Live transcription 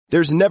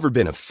There's never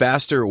been a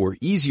faster or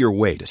easier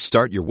way to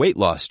start your weight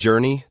loss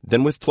journey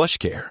than with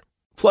PlushCare.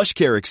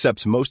 PlushCare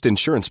accepts most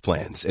insurance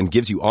plans and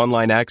gives you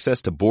online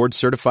access to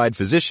board-certified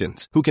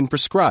physicians who can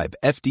prescribe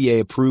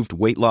FDA-approved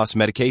weight loss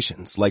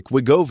medications like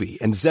Wegovy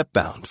and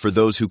Zepbound for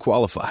those who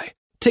qualify.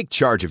 Take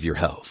charge of your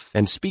health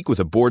and speak with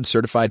a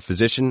board-certified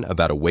physician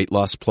about a weight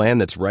loss plan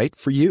that's right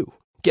for you.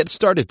 Get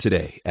started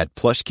today at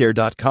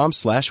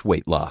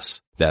plushcare.com/weight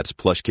loss. That's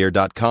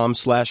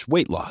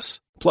plushcare.com/weight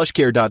loss.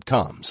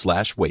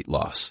 plushcare.com/weight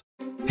loss.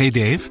 Hey,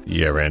 Dave.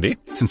 Yeah, Randy.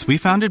 Since we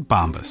founded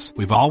Bombas,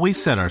 we've always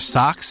said our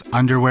socks,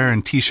 underwear,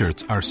 and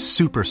T-shirts are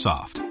super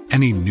soft.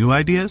 Any new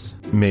ideas?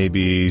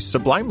 Maybe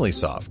sublimely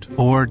soft.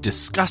 Or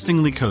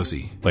disgustingly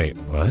cozy. Wait,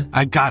 what?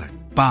 I got it.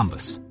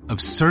 Bombas.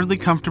 Absurdly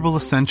comfortable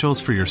essentials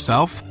for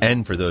yourself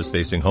and for those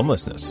facing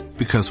homelessness.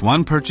 Because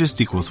one purchased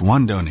equals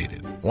one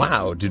donated.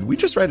 Wow, did we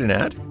just write an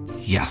ad?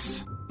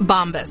 Yes.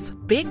 Bombas.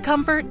 Big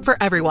comfort for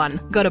everyone.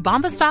 Go to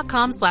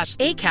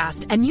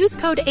bombas.com/ACAST and use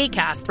code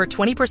ACAST for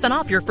 20%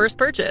 off your first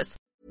purchase.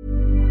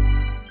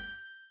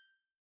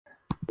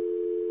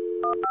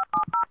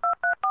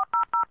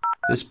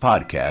 This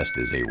podcast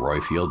is a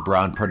Royfield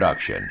Brown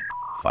production.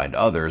 Find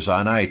others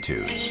on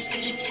iTunes.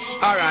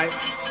 All right.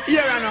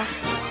 Yeah, I know.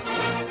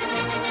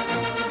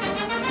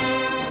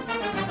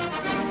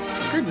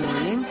 Good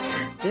morning.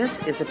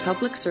 This is a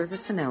public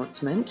service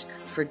announcement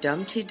for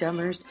Dumpty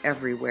Dummers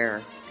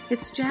everywhere.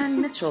 It's Jan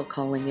Mitchell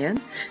calling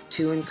in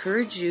to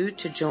encourage you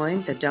to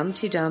join the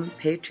Dumpty Dum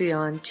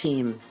Patreon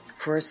team.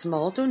 For a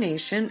small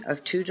donation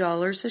of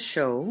 $2 a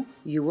show,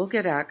 you will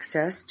get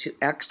access to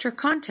extra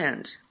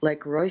content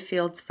like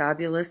Royfield's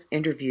fabulous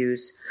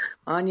interviews,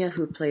 Anya,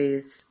 who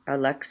plays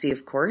Alexi,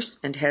 of course,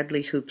 and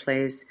Headley, who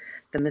plays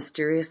the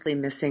mysteriously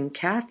missing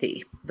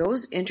Kathy.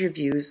 Those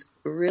interviews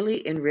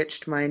really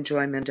enriched my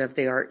enjoyment of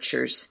The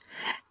Archers,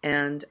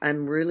 and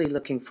I'm really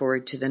looking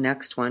forward to the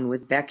next one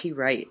with Becky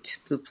Wright,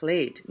 who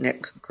played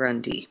Nick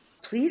Grundy.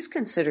 Please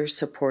consider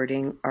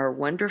supporting our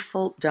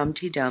wonderful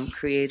Dumpty Dum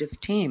creative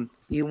team.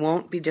 You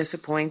won't be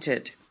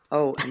disappointed.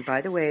 Oh, and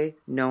by the way,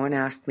 no one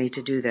asked me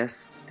to do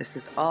this. This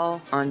is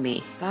all on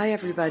me. Bye,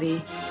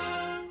 everybody.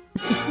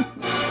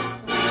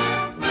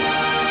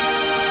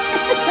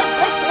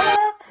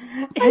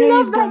 I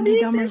love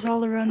Dumpty Dummers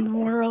all around the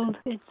world.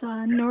 It's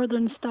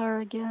Northern Star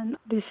again.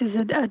 This is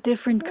a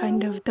different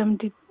kind of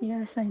Dumpty.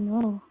 Yes, I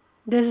know.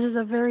 This is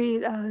a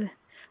very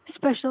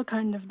special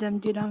kind of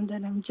Dumpty Dum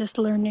that I'm just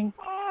learning.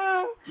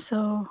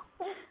 So,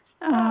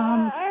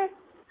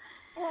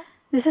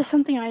 this is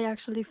something I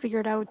actually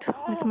figured out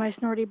with my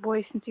snorty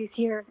boy since he's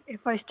here.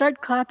 If I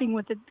start clapping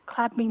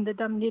the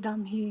Dumpty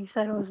Dum, he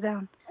settles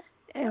down.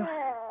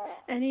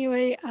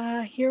 Anyway,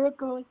 here it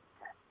goes.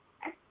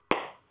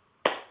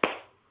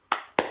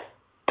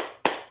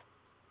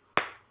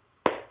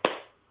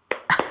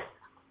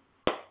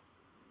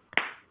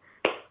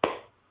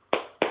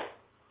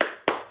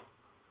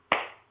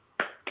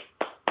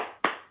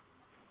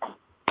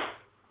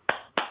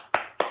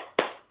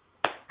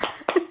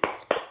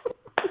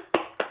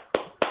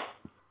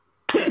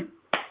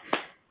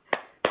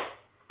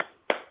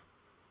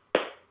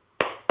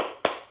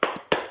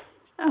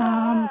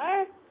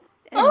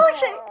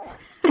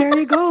 There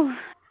you go.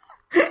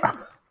 As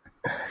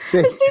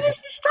soon as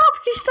he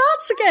stops, he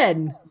starts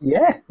again.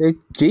 Yeah,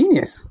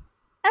 genius.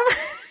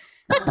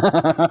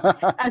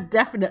 That's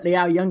definitely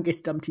our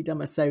youngest Dumpty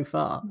Dummer so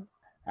far.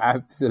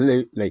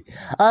 Absolutely.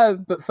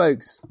 But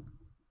folks,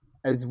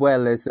 as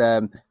well as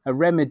a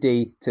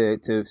remedy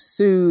to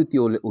soothe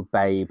your little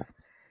babe,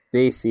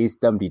 this is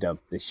Dumpty Dum,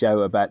 the show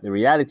about the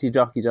reality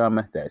jockey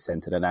drama that is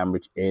centred on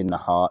Ambridge in the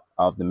heart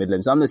of the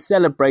Midlands, on the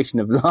celebration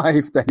of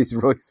life that is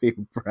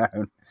Royfield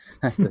Brown.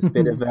 That's a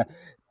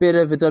bit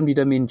of a Dumpty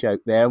Dum in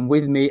joke there. And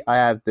with me, I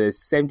have the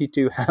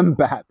 72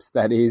 Hambaps,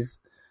 that is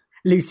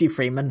Lucy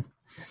Freeman.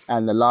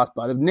 And the last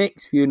part of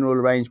Nick's funeral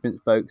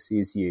arrangements, folks,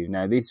 is you.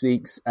 Now, this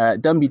week's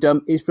Dumpty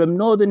Dum is from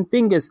Northern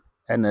Fingers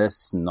and a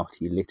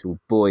snotty little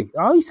boy.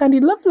 Oh, he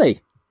sounded lovely.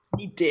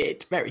 He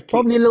did. Very cute.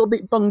 Probably a little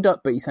bit bunged up,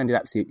 but he sounded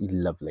absolutely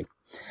lovely.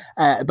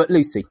 But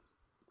Lucy,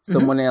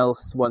 someone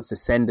else wants to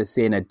send us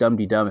in a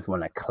Dumpty Dum. If you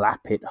want to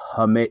clap it,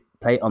 hum it,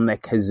 play it on their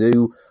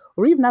kazoo,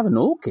 or even have an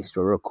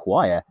orchestra or a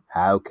choir,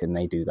 how can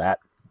they do that?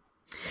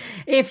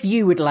 If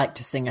you would like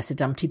to sing us a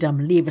Dumpty Dum,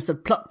 leave us a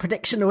plot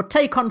prediction, or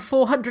take on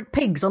 400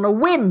 pigs on a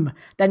whim,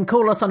 then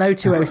call us on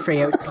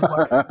 0203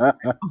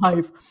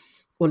 025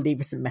 or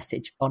leave us a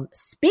message on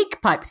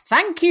SpeakPipe.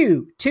 Thank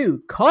you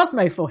to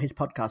Cosmo for his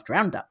podcast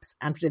roundups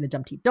and for doing the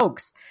Dumpty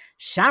Dogs,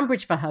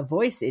 Shambridge for her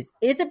voices,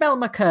 Isabel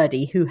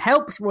McCurdy, who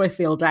helps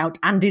Royfield out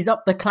and is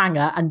up the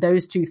clanger, and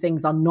those two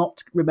things are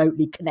not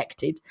remotely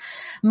connected,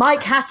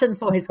 Mike Hatton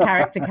for his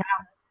character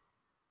count,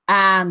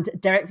 and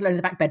Derek Malone in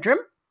the back bedroom.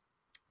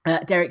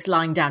 Derek's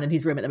lying down in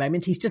his room at the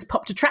moment. He's just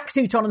popped a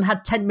tracksuit on and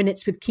had 10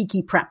 minutes with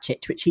Kiki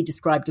Pratchett, which he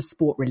described as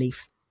sport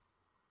relief.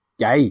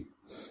 Yay.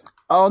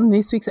 On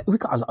this week's... We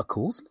got a lot of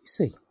calls,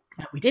 Lucy.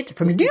 We did,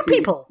 from new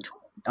people.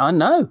 I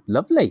know.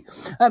 Lovely.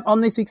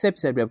 On this week's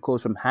episode, we have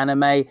calls from Hannah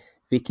May,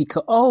 Vicky,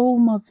 oh,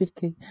 my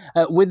Vicky.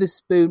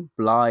 Witherspoon,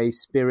 Blythe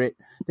Spirit.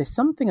 There's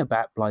something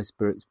about Blythe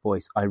Spirit's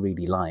voice I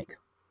really like,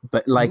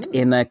 but like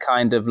in a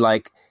kind of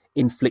like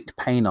inflict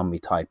pain on me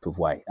type of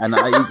way. And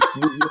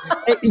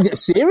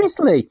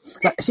seriously,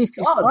 like, she's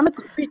kind of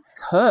a bit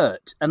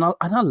curt, and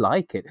I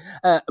like it.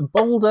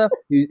 Boulder,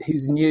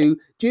 who's new,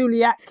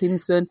 Julie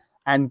Atkinson,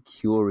 and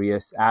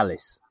Curious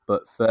Alice.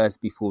 But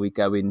first, before we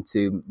go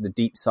into the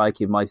deep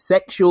psyche of my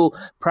sexual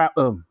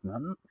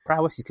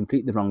prowess is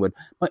completely the wrong word.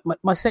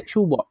 My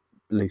sexual what,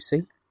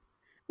 Lucy?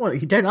 Well,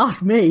 you don't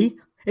ask me.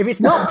 If it's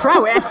not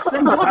prowess,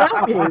 then God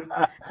help you.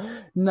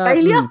 No,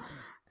 failure?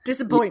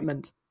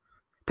 Disappointment?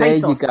 There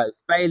Pathos. you go.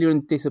 Failure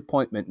and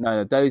disappointment.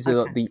 No, those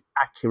are the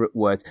accurate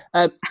words.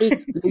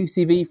 It's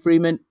Lucy V.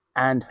 Freeman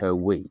and her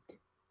week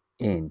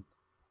in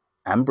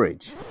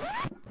Ambridge.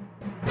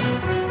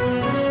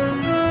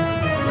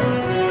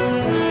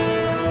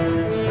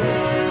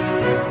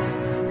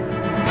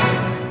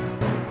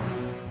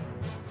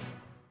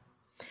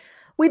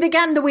 We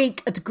began the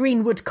week at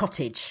Greenwood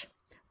Cottage.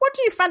 "What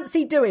do you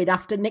fancy doing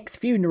after Nick's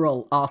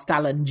funeral?" asked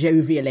Alan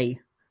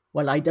jovially.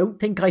 "Well, I don't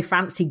think I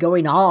fancy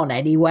going on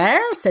anywhere,"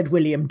 said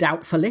William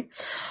doubtfully.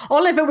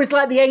 Oliver was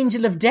like the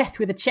angel of death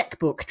with a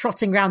chequebook,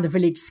 trotting round the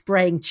village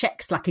spraying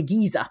cheques like a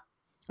geezer.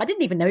 I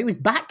didn't even know he was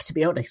back, to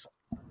be honest.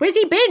 Where's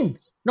he been?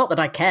 Not that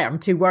I care, I'm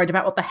too worried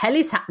about what the hell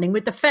is happening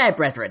with the Fair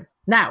Brethren.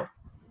 Now,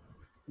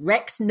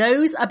 Rex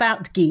knows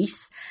about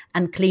geese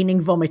and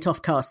cleaning vomit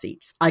off car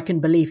seats. I can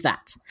believe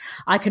that.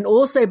 I can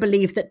also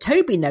believe that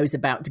Toby knows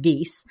about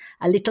geese,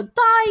 a little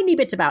tiny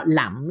bit about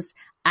lambs,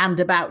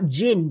 and about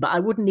gin, but I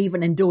wouldn't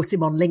even endorse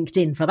him on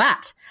LinkedIn for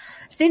that.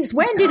 Since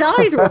when did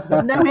either of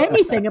them know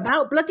anything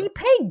about bloody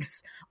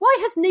pigs? Why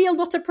has Neil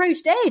not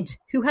approached Ed,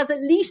 who has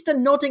at least a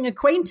nodding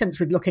acquaintance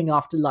with looking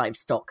after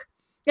livestock?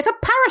 If a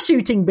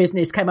parachuting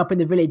business came up in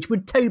the village,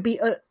 would Toby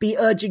be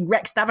urging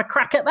Rex to have a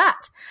crack at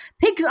that?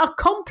 Pigs are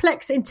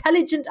complex,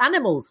 intelligent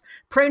animals,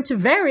 prone to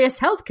various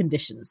health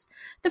conditions.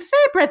 The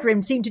Fair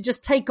Brethren seem to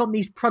just take on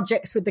these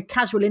projects with the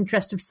casual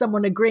interest of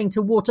someone agreeing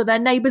to water their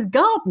neighbour's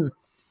garden.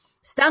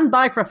 Stand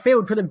by for a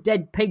field full of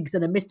dead pigs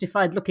and a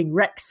mystified-looking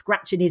Rex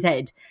scratching his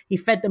head. He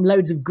fed them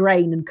loads of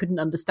grain and couldn't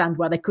understand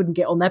why they couldn't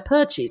get on their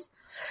perches.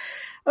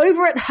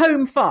 Over at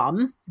Home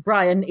Farm,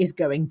 Brian is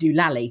going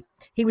doolally.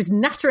 He was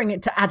nattering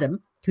it to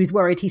Adam, who's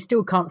worried he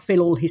still can't fill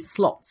all his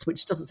slots,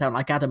 which doesn't sound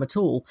like Adam at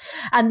all.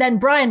 And then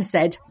Brian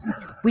said,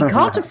 "We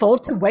can't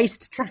afford to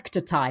waste tractor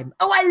time."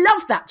 Oh, I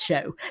love that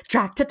show.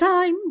 Tractor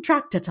time,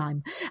 tractor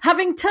time.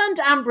 Having turned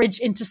Ambridge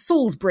into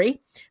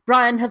Salisbury,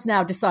 Brian has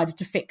now decided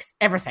to fix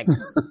everything.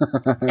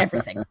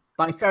 Everything.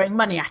 By throwing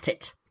money at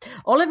it.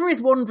 Oliver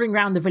is wandering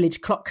around the village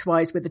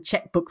clockwise with a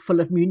chequebook full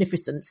of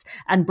munificence,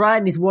 and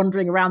Brian is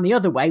wandering around the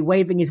other way,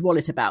 waving his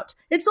wallet about.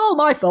 "It's all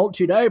my fault,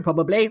 you know,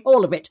 probably.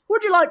 All of it.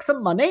 Would you like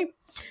some money?"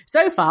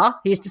 So far,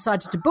 he has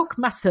decided to book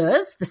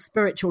masseurs for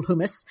spiritual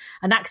hummus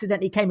and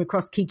accidentally came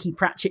across Kiki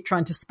Pratchett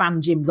trying to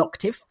span Jim's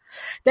octave.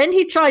 Then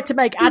he tried to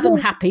make Adam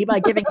happy by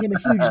giving him a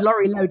huge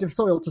lorry load of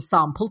soil to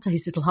sample to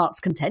his little heart's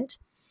content.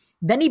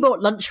 Then he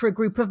bought lunch for a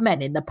group of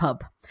men in the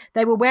pub.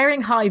 They were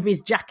wearing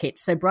high-vis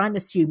jackets, so Brian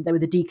assumed they were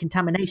the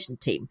decontamination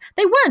team.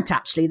 They weren't,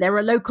 actually. They were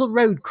a local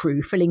road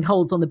crew filling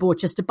holes on the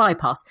Borchester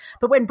bypass.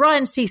 But when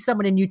Brian sees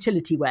someone in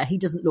utility wear, he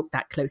doesn't look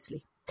that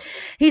closely.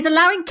 He's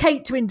allowing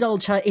Kate to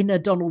indulge her inner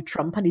Donald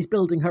Trump, and he's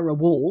building her a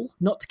wall,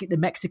 not to keep the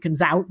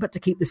Mexicans out, but to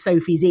keep the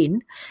Sophies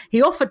in.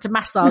 He offered to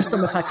massage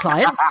some of her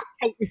clients.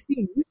 Kate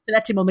refused to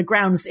let him on the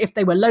grounds if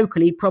they were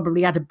local. He'd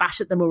probably had a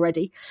bash at them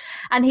already.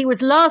 And he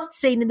was last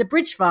seen in the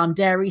Bridge Farm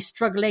dairy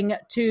struggling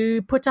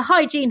to put a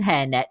hygiene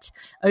hairnet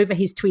over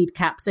his tweed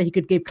cap so he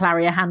could give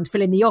Clary a hand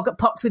filling the yoghurt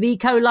pots with E.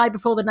 coli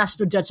before the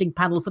National Judging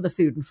Panel for the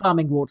Food and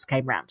Farming Awards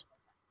came round.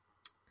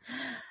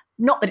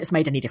 Not that it's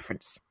made any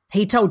difference.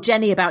 He told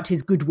Jenny about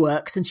his good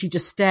works and she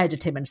just stared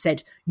at him and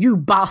said, "You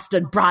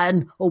bastard,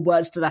 Brian," or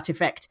words to that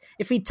effect.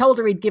 If he'd told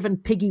her he'd given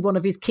Piggy one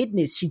of his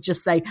kidneys, she'd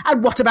just say,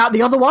 "And what about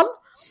the other one?"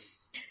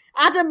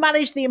 Adam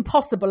managed the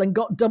impossible and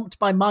got dumped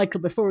by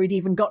Michael before he'd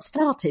even got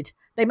started.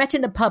 They met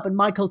in the pub and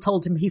Michael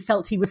told him he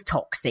felt he was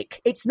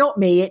toxic. "It's not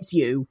me, it's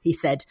you," he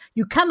said.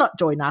 "You cannot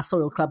join our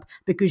soil club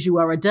because you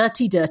are a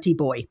dirty, dirty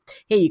boy.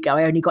 Here you go,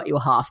 I only got you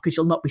a half because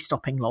you'll not be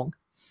stopping long."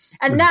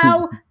 And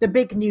now, the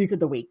big news of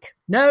the week.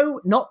 No,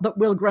 not that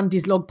Will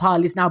Grundy's log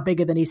pile is now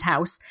bigger than his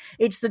house.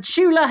 It's that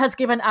Shula has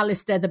given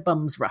Alistair the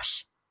bum's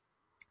rush.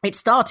 It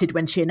started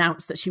when she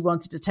announced that she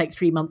wanted to take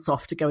 3 months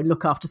off to go and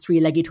look after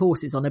 3-legged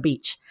horses on a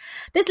beach.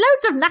 There's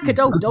loads of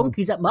knackered old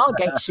donkeys at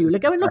Margate, Shula.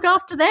 Go and look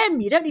after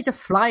them. You don't need to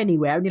fly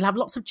anywhere and you'll have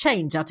lots of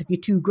change out of your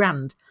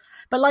 $2,000.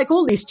 But like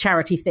all these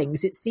charity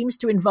things, it seems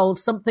to involve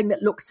something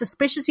that looks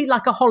suspiciously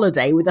like a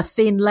holiday with a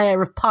thin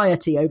layer of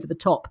piety over the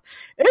top.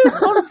 "Oh,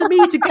 sponsor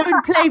me to go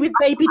and play with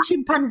baby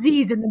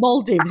chimpanzees in the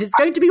Maldives. It's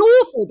going to be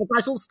awful, but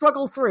I shall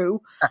struggle through."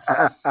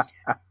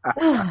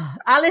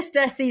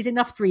 Alistair sees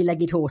enough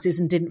 3-legged horses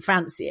and didn't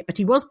fancy it, but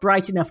he was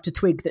bright enough to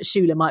twig that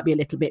Shula might be a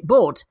little bit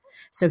bored.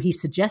 So he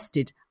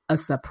suggested a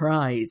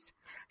surprise.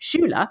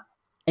 Shula,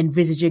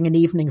 envisaging an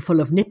evening full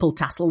of nipple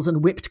tassels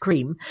and whipped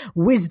cream,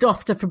 whizzed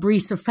off to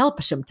Fabrice of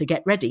Felpersham to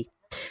get ready.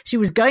 She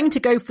was going to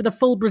go for the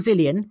full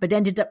Brazilian, but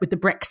ended up with the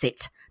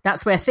Brexit.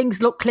 That's where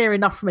things look clear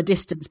enough from a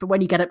distance, but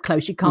when you get up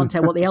close, you can't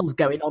tell what the hell's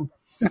going on.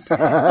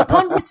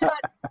 Upon return,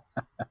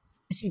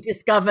 she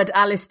discovered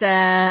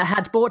Alistair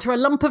had bought her a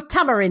lump of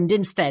tamarind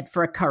instead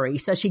for a curry,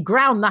 so she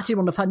ground that in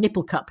one of her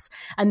nipple cups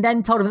and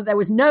then told him that there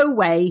was no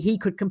way he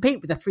could compete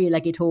with a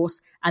three-legged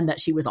horse and that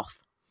she was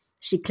off.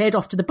 She cleared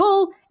off to the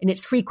Bull in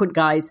its frequent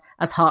guise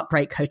as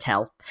Heartbreak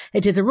Hotel.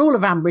 It is a rule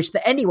of Ambridge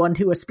that anyone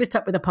who has split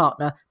up with a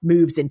partner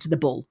moves into the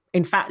Bull.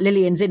 In fact,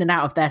 Lillian's in and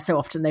out of there so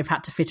often they've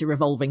had to fit a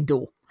revolving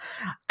door.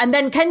 And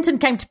then Kenton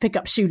came to pick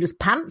up Shula's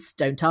pants,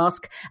 don't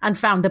ask, and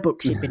found the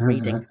book she'd been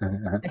reading.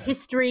 The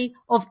History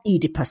of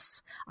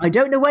Oedipus. I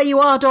don't know where you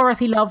are,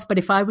 Dorothy, love, but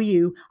if I were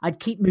you,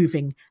 I'd keep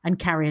moving and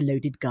carry a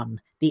loaded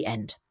gun. The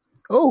end.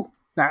 Oh,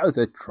 that was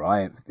a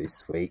triumph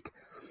this week.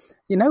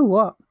 You know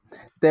what?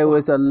 There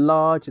was a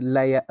large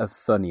layer of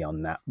funny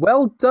on that.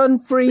 Well done,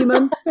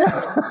 Freeman.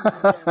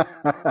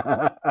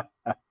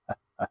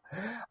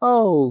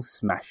 Oh,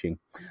 smashing.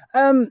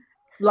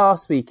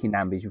 Last week in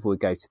Ambridge, before we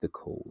go to the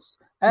calls,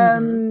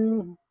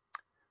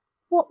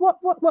 what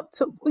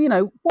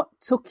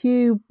took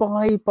you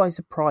by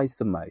surprise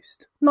the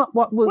most? Not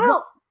what.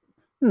 Go.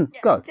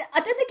 I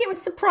don't think it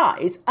was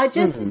surprise. I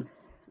just.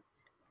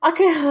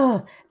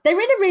 They're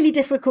in a really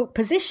difficult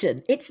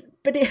position.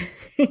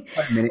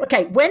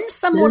 Okay. When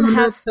someone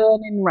has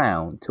turning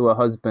round to a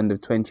husband of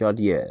 20 odd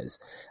years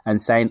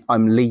and saying,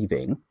 "I'm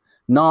leaving,"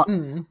 not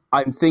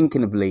 "I'm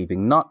thinking of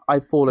leaving," not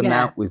 "I've fallen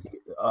out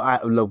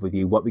of love with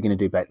you. What are we going to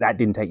do about it?" That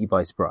didn't take you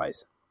by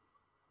surprise.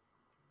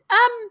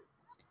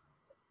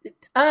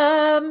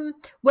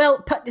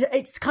 Well,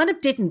 it's kind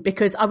of didn't,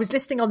 because I was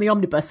listening on the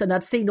omnibus and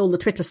I'd seen all the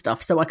Twitter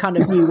stuff, so I kind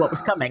of knew what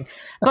was coming.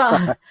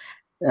 But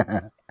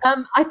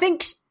I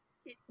think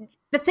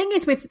the thing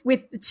is with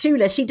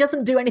Shula, she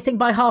doesn't do anything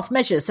by half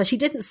measures. So she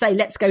didn't say,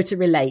 let's go to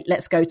Relate,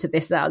 let's go to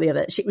this, that, or the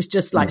other. She was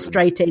just like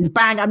straight in,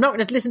 bang, I'm not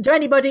going to listen to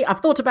anybody. I've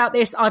thought about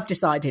this. I've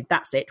decided.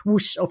 That's it.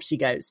 Whoosh, off she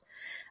goes.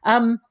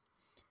 But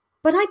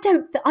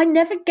I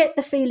never get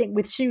the feeling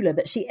with Shula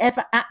that she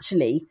ever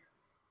actually,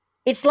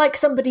 it's like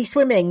somebody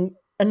swimming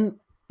and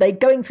they're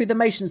going through the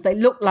motions. They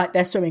look like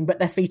they're swimming, but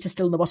their feet are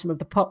still in the bottom of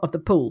the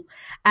pool.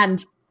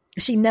 And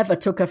she never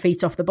took her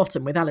feet off the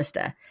bottom with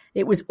Alistair.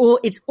 It's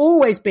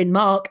always been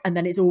Mark, and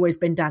then it's always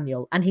been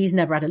Daniel, and he's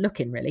never had a look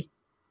in, really.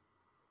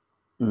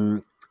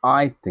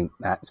 I think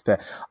that's fair.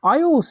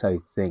 I also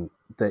think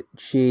that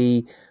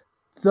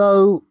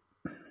well,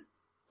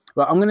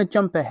 I'm going to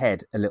jump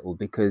ahead a little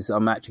because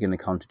I'm actually going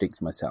to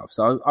contradict myself.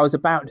 So I was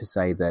about to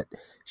say that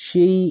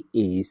she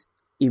is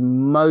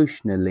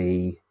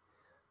emotionally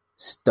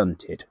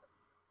stunted.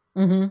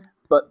 Mm-hmm.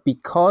 But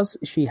because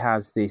she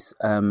has this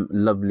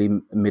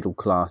lovely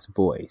middle-class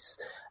voice,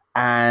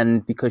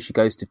 and because she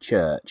goes to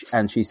church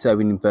and she's so,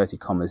 in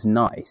inverted commas,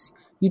 nice,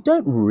 you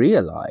don't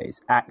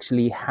realise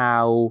actually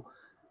how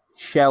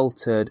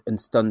sheltered and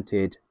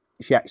stunted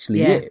she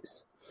actually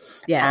is.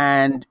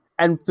 Yeah.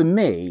 And for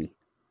me,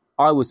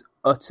 I was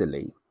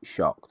utterly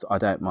shocked, I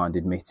don't mind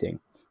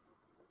admitting.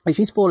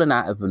 She's fallen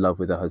out of love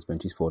with her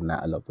husband. She's fallen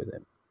out of love with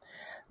him.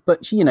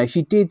 But,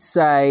 she did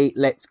say,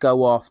 let's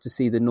go off to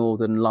see the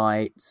Northern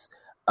Lights.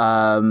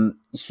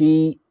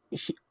 She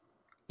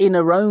in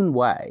her own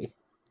way,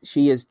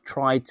 she has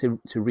tried to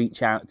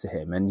reach out to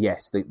him, and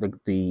yes,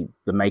 the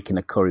making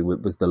a curry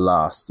was the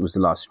last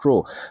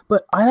straw.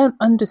 But I don't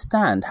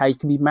understand how you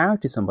can be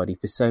married to somebody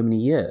for so many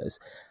years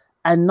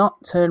and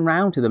not turn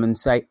around to them and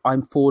say,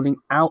 "I'm falling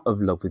out of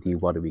love with you.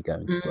 What are we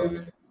going to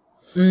do?"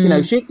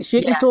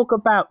 She can talk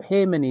about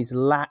him and his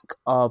lack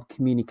of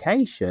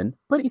communication,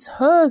 but it's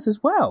hers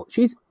as well.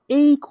 She's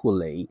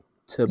equally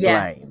to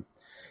blame.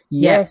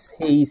 Yes,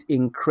 he's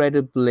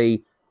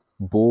incredibly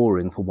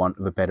boring, for want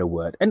of a better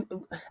word. And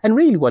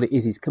really what it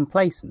is, he's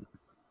complacent.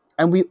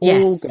 And we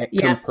all get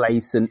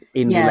complacent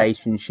in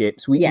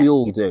relationships. We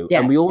all do. Yeah.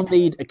 And we all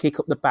need a kick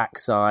up the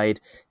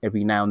backside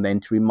every now and then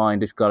to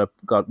remind us we've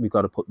got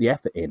to put the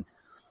effort in.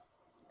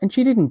 And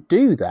she didn't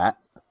do that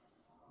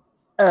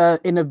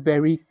in a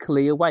very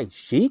clear way.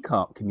 She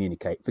can't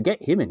communicate.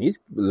 Forget him and his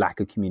lack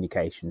of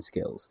communication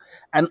skills.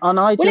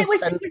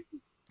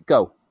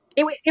 Go.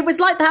 It was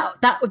like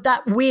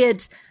that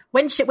weird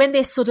when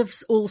this sort of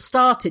all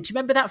started. Do you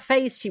remember that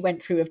phase she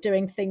went through of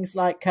doing things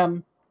like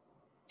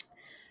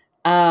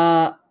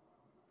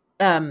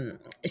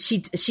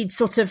she'd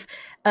sort of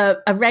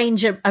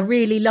arrange a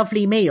really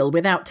lovely meal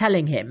without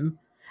telling him,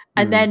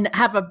 and then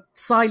have a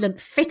silent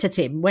fit at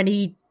him when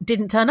he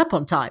didn't turn up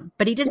on time.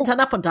 But he didn't turn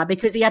up on time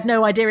because he had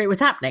no idea it was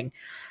happening.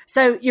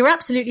 So you're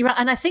absolutely right,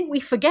 and I think we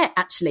forget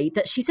actually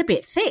that she's a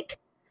bit thick.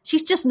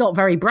 She's just not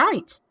very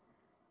bright.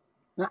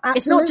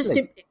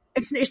 Absolutely.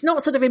 It's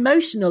not sort of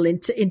emotional.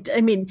 I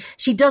mean,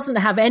 she doesn't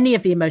have any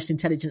of the emotional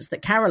intelligence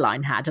that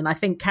Caroline had, and I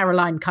think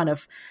Caroline kind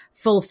of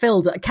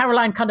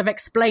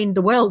explained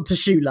the world to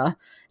Shula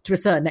to a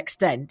certain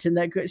extent,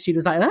 and she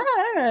was like,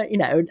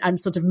 and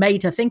sort of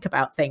made her think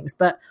about things.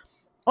 But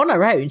on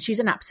her own, she's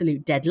an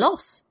absolute dead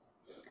loss.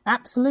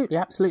 Absolutely,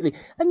 absolutely.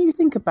 And you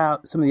think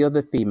about some of the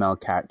other female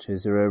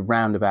characters who are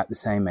around about the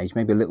same age,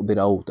 maybe a little bit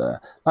older,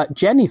 like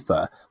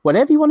Jennifer.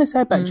 Whatever you want to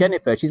say about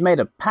Jennifer, she's made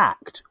a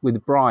pact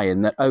with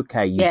Brian that,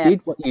 okay, you did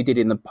what you did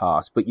in the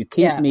past, but you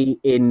keep me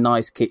in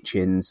nice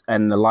kitchens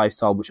and the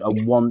lifestyle which I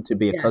want to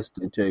be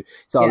accustomed to,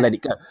 so I'll let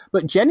it go.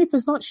 But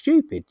Jennifer's not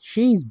stupid.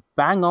 She's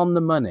bang on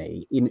the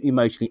money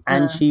emotionally,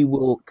 and she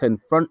will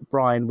confront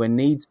Brian when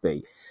needs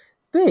be.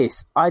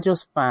 This, I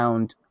just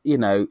found,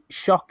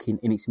 shocking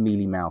in its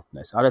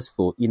mealy-mouthedness. I just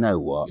thought, you know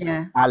what,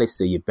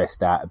 Alistair, you're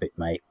best out of it,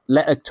 mate.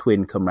 Let a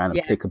twin come round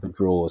and pick up the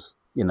drawers.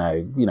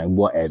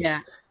 Whatevs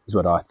is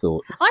what I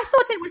thought. I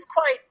thought it was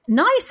quite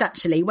nice,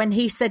 actually, when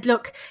he said,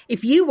 look,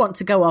 if you want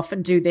to go off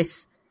and do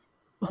this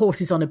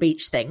horses on a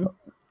beach thing,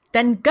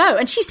 then go.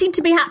 And she seemed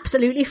to be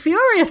absolutely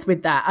furious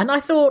with that. And I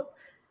thought,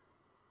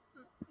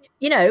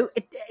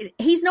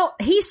 he's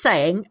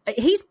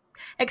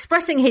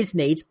expressing his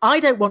needs. I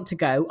don't want to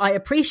go. I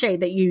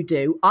appreciate that you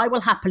do. I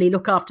will happily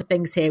look after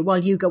things here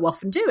while you go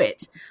off and do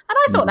it. And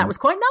I thought that was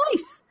quite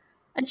nice.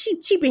 And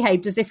she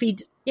behaved as if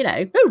he'd,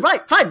 oh,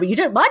 right, fine, but you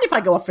don't mind if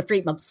I go off for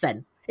 3 months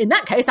then. In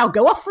that case, I'll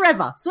go off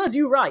forever. Serves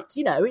you right.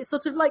 It's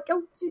sort of like,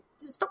 oh,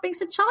 stop being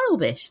so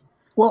childish.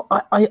 Well,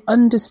 I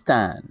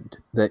understand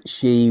that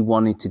she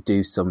wanted to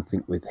do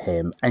something with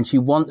him, and she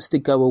wants to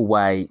go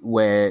away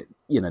where,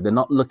 they're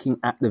not looking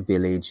at the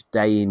village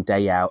day in,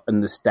 day out,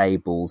 and the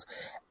stables.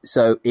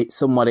 So it's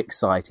somewhat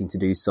exciting to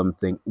do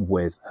something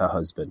with her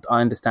husband. I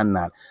understand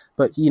that.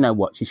 But you know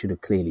what? She should have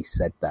clearly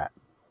said that.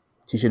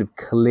 She should have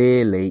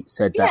clearly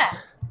said that.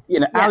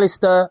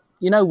 Alistair,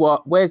 you know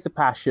what? Where's the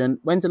passion?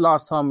 When's the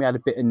last time we had a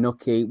bit of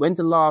nookie? When's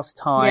the last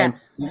time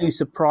you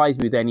surprised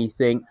me with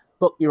anything?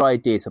 Book your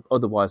ideas up.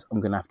 Otherwise,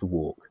 I'm going to have to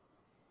walk.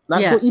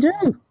 That's what you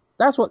do.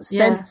 That's what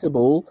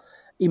sensible,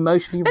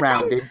 emotionally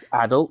rounded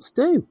adults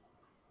do.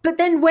 But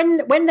then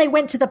when they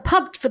went to the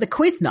pub for the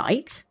quiz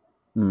night...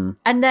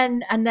 And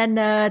then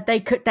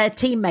their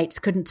teammates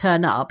couldn't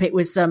turn up. It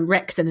was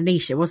Rex and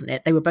Anisha, wasn't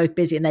it? They were both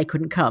busy and they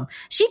couldn't come.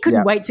 She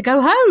couldn't wait to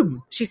go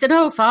home. She said,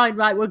 "Oh, fine,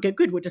 right, we'll go.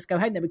 Good, we'll just go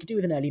home. Then we could do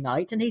with an early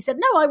night." And he said,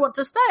 "No, I want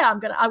to stay.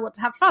 I want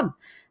to have fun."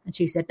 And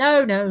she said,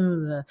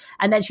 "No."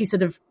 And then she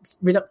sort of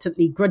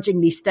reluctantly,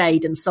 grudgingly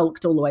stayed and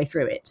sulked all the way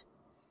through it.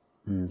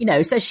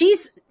 So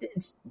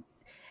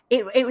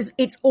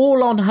it's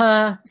all on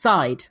her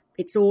side.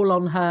 It's all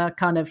on her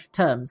kind of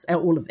terms.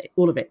 All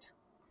of it.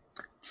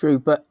 True,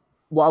 but.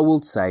 What I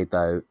will say,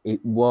 though,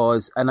 it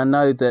was, and I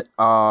know that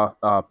our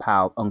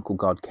pal, Uncle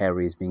God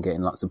Kerry, has been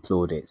getting lots of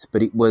plaudits,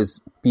 but it was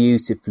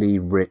beautifully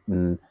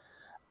written,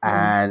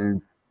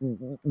 and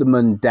the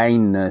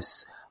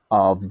mundaneness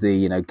of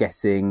the,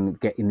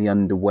 getting the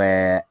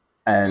underwear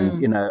and,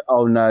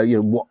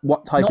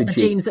 what type Not of the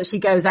jeans that she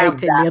goes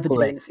out in, the other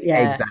jeans.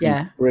 Yeah, exactly.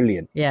 Yeah.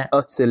 Brilliant. Yeah.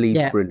 Utterly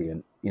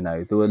brilliant. There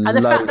were and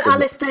the fact that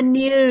Alistair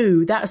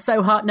knew that was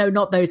so hard. No,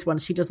 not those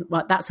ones. She doesn't.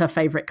 Well, that's her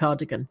favourite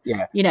cardigan.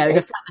 Yeah, the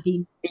fact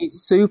that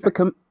he's super,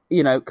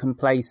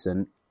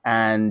 complacent,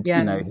 and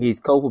he's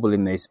culpable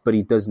in this, but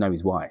he does know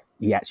his wife.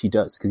 He actually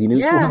does, because he knew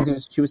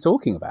what she was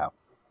talking about.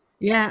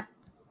 Yeah.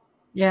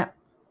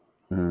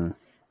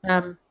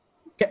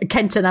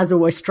 Kenton, as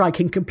always,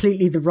 striking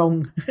completely the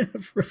wrong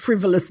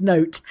frivolous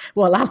note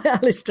while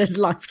Alistair's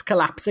life's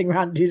collapsing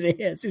around his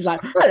ears. He's like,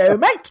 "Hello,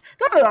 mate."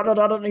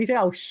 And you think,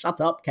 "Oh, shut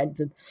up,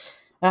 Kenton."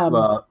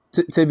 Well,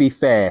 to be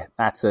fair,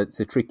 it's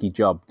a tricky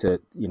job to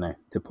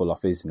pull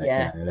off, isn't it?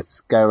 Yeah. Let's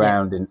go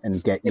around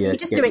and get you. You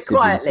just do it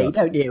quietly,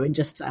 don't you? And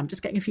I'm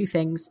just getting a few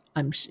things.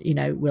 Let's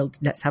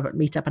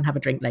meet up and have a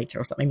drink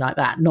later or something like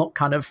that. Not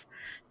kind of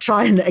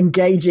try and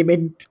engage him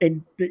in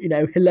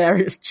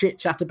hilarious chit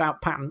chat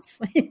about pants.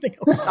 You think,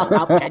 "Oh, shut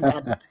up,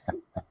 Kenton."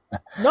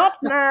 Not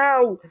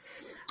now.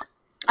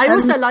 I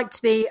also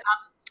liked the.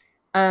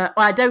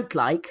 I don't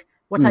like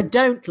what I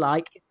don't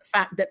like.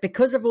 Fact that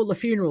because of all the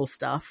funeral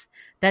stuff,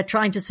 they're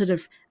trying to sort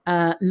of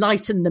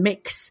lighten the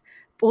mix.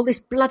 All this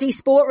bloody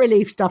sport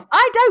relief stuff.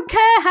 I don't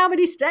care how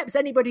many steps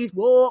anybody's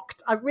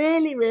walked. I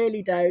really,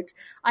 really don't.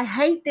 I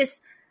hate this.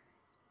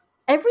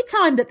 Every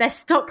time that they're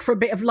stuck for a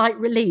bit of light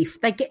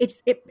relief,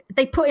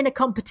 they put in a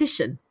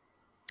competition,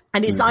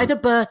 and it's either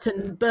Bert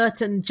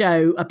and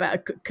Joe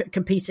about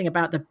competing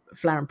about the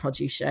flower and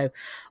produce show,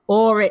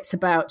 or it's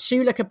about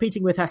Shula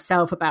competing with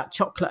herself about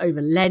chocolate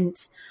over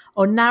Lent,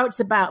 or now it's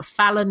about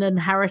Fallon and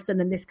Harrison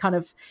and this kind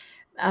of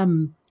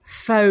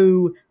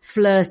faux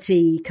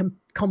flirty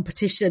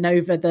competition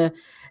over the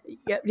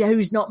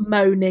who's not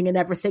moaning and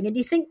everything. And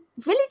you think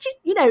villages,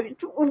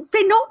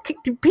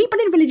 people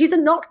in villages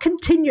are not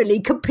continually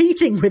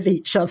competing with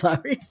each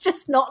other. It's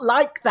just not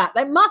like that.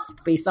 There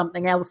must be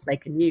something else they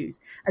can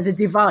use as a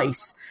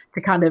device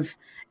to kind of,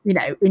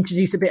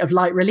 introduce a bit of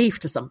light relief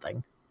to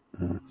something.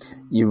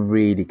 You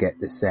really get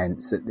the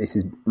sense that this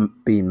is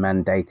being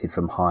mandated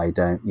from high,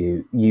 don't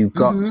you? You've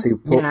got to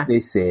put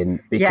this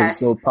in because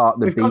it's all part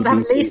of the BBC. We've got to have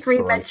at least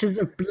 3 mentions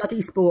of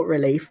bloody sport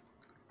relief.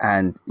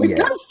 And we've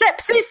done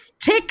sepsis,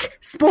 tick,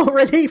 sport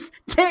relief,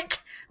 tick.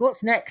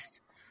 What's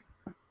next?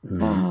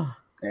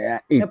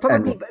 They'll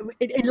probably,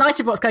 in light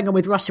of what's going on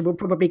with Russia, we'll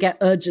probably get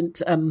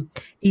urgent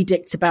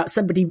edicts about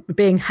somebody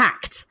being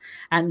hacked,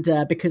 and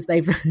because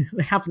they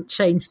haven't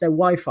changed their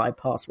Wi-Fi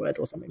password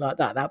or something like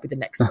that. That'll be the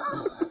next one.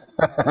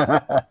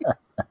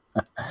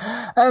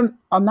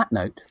 On that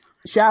note,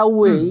 shall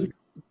we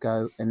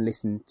go and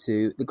listen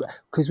to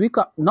because we've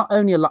got not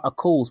only a lot of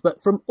calls,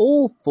 but from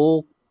all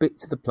 4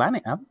 bits of the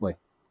planet, haven't we?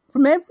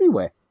 From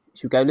everywhere.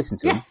 Should we go listen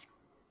to them?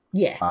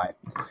 Yeah. All right.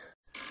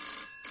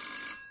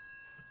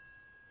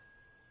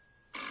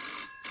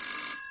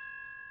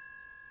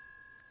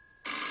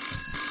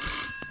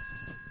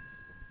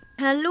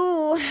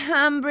 Hello,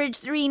 Ambridge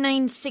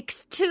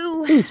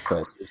 3962. Who's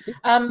first, Lucy?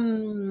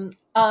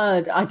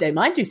 I don't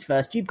mind who's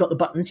first. You've got the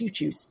buttons, you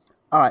choose.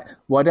 All right,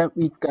 why don't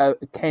we go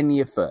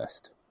Kenya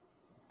first?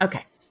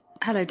 Okay.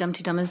 Hello,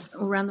 Dumpty Dummers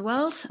all around the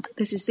world.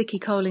 This is Vicky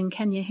Cole in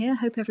Kenya here.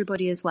 Hope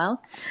everybody is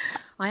well.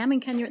 I am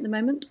in Kenya at the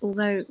moment,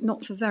 although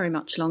not for very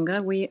much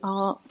longer. We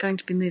are going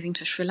to be moving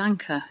to Sri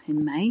Lanka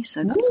in May,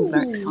 so that's all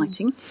very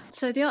exciting.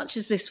 So the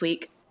Archers this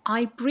week,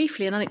 I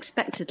briefly and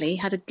unexpectedly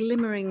had a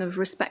glimmering of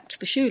respect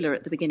for Shula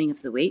at the beginning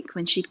of the week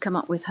when she'd come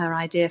up with her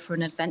idea for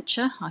an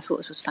adventure. I thought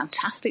this was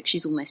fantastic.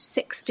 She's almost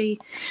 60.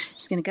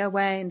 She's going to go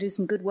away and do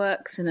some good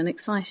works in an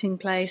exciting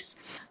place.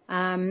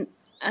 And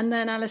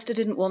then Alistair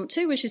didn't want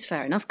to, which is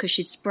fair enough because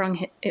she'd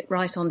sprung it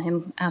right on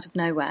him out of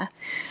nowhere.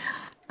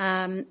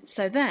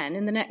 So then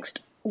in the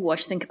next, I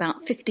should think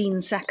about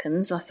 15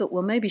 seconds, I thought,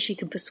 well, maybe she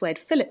could persuade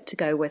Philip to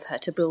go with her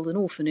to build an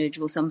orphanage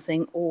or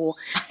something, or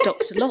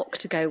Dr. Locke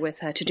to go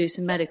with her to do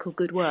some medical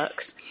good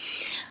works.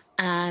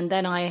 And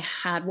then I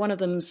had one of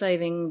them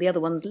saving the other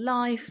one's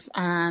life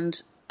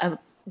and a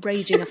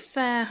raging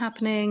affair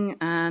happening,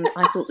 and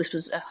I thought this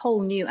was a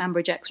whole new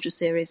Ambridge Extra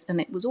series, and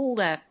it was all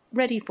there,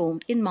 ready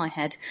formed in my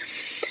head.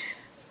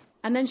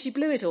 And then she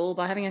blew it all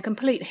by having a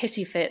complete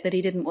hissy fit that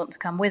he didn't want to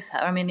come with her.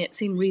 I mean, it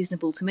seemed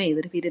reasonable to me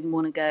that if he didn't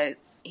want to go,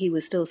 he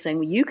was still saying,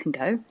 well, you can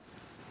go.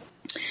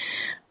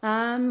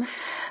 Then,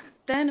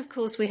 of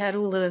course, we had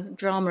all the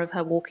drama of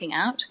her walking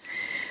out.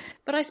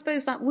 But I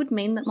suppose that would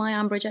mean that my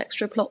Ambridge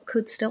Extra plot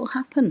could still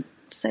happen.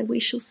 So we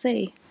shall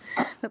see.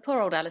 But poor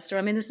old Alistair,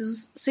 I mean,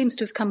 seems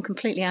to have come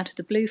completely out of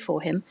the blue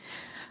for him.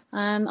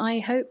 And I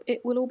hope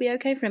it will all be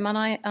okay for him. And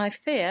I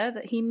fear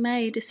that he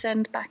may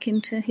descend back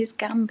into his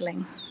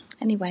gambling.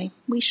 Anyway,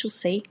 we shall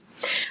see.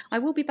 I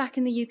will be back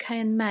in the UK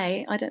in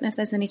May. I don't know if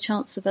there's any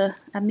chance of a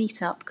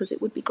meet-up, because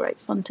it would be great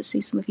fun to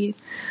see some of you.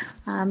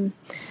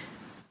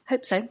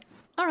 Hope so.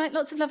 All right,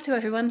 lots of love to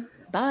everyone.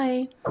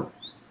 Bye.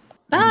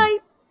 Bye.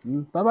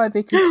 Bye-bye,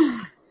 Vicky.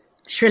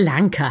 Sri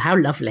Lanka, how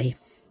lovely.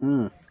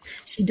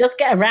 She does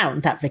get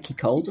around, that Vicky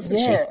Cole, doesn't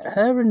she? Yeah,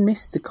 her and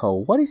Mr.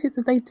 Cole. What is it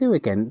that they do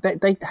again?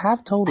 They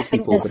have told us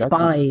before. They're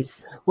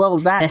spies. Well,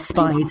 they're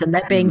spies, and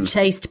they're being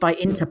chased by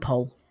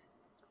Interpol.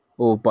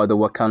 Or by the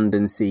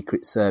Wakandan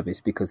Secret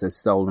Service because they've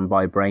stolen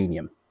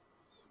vibranium.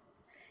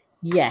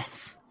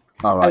 Yes.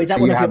 All right, is that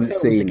so one you of your haven't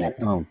films seen again?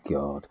 it. Oh,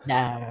 God.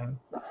 No.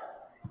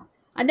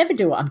 I never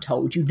do what I'm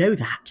told. You know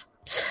that.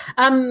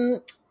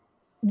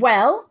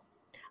 Well,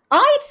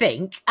 I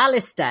think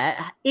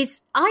Alistair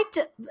is...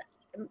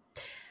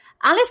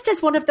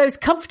 Alistair's one of those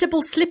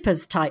comfortable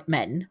slippers type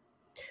men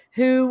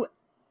who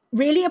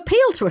really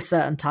appeal to a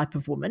certain type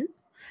of woman.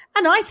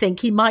 And I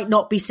think he might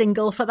not be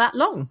single for that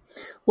long.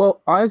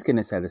 Well, I was going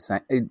to say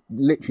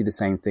literally the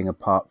same thing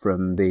apart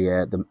from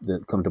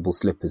the comfortable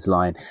slippers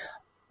line.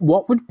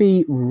 What would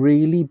be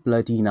really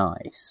bloody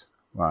nice,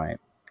 right,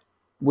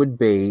 would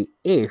be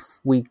if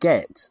we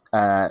get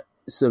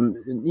some,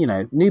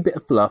 new bit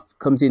of fluff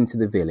comes into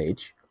the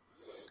village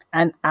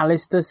and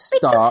Alistair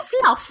starts... Bit of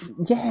fluff?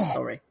 Yeah.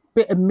 Sorry.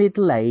 Bit of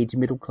middle-aged,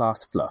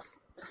 middle-class fluff,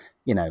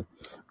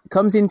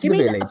 comes into the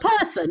village. A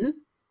person?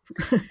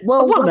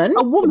 Well, a woman?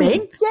 A woman. You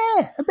mean?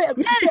 Yeah, a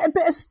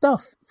bit of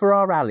stuff for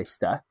our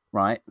Alistair,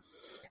 right?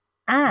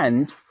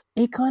 And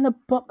he kind of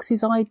bucks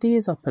his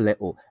ideas up a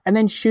little. And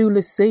then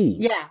Shula sees.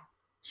 Yeah.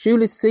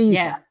 Shula sees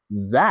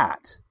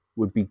that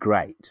would be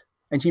great.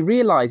 And she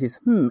realises,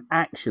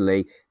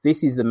 actually,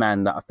 this is the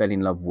man that I fell in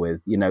love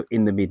with,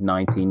 in the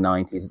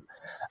mid-1990s,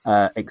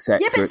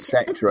 etc.,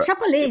 etc. The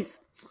trouble is,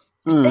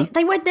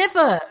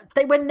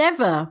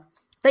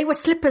 they were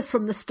slippers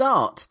from the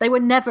start. They were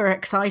never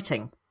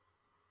exciting.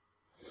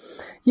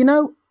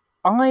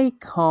 I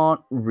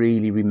can't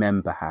really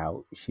remember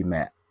how she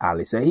met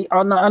Alistair.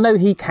 I know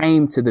he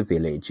came to the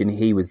village and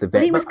he was the vet.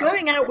 But he was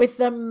going out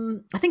with,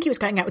 I think he was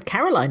going out with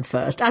Caroline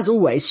first. As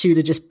always,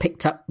 Shula just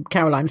picked up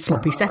Caroline's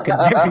sloppy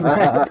seconds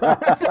everywhere.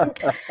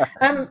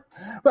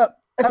 But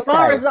as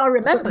far as I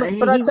remember, he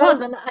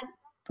was.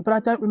 But I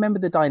don't remember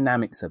the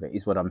dynamics of it,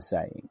 is what I'm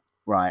saying.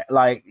 Right?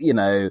 Like,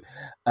 Mark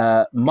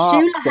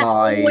Shula has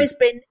died. always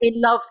been in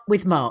love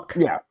with Mark.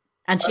 Yeah.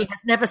 And she has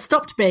never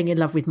stopped being in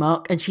love with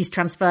Mark, and she's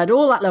transferred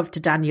all that love to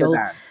Daniel.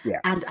 Yeah.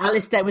 And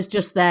Alistair was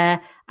just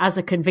there as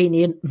a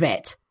convenient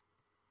vet.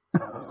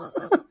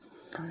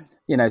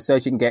 So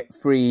she can get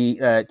free,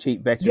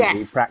 cheap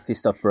veterinary practice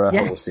stuff for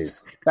her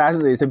horses.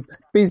 It's a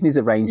business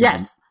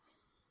arrangement.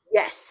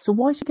 Yes. So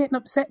why is she getting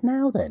upset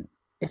now then?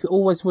 If it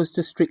always was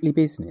just strictly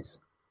business?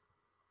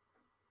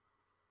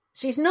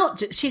 She's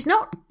not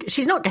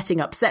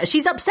getting upset.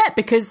 She's upset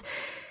because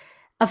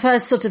of her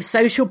sort of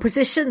social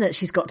position, that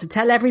she's got to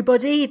tell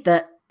everybody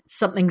that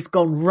something's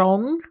gone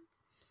wrong,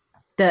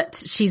 that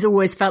she's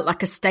always felt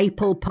like a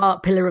staple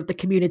pillar of the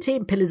community,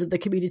 and pillars of the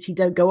community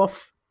don't go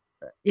off,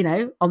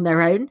 on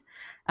their own.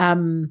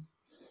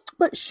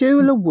 But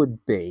Shula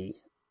would be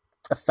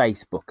a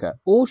Facebooker.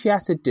 All she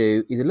has to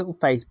do is a little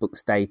Facebook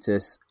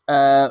status.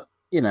 Alistair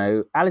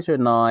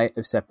and I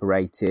have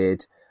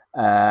separated.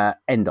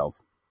 End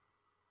of.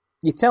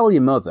 You tell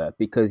your mother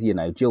because,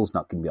 Jill's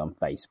not going to be on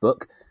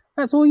Facebook.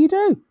 That's all you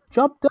do.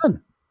 Job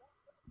done.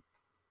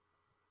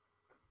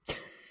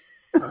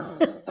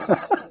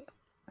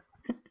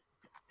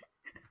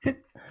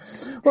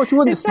 Well, she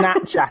wouldn't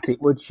Snapchat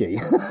it, would she?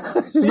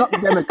 She's not the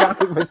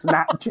demographic for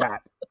Snapchat.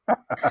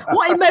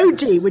 What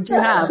emoji would you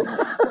have?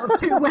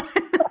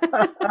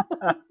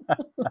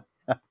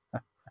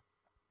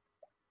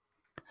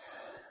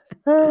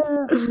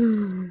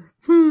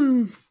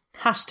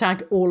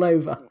 Hashtag all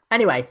over.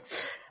 Anyway,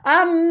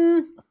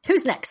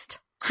 who's next?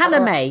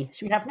 Hannah May.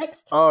 Should we have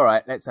next? All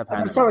right, let's have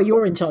Hannah. I'm sorry,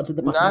 you're in charge of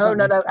the buttons.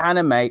 No.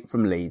 Hannah May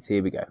from Leeds.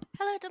 Here we go.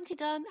 Hello, Dumpty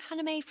Dum.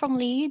 Hannah May from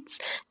Leeds,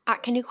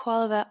 at Canoe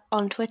Koala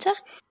on Twitter.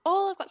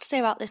 All I've got to say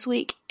about this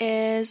week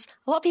is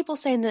a lot of people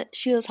saying that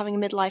Sheila's having a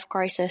midlife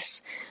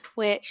crisis,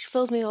 which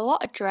fills me with a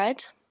lot of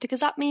dread, because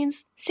that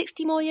means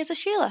 60 more years of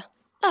Sheila.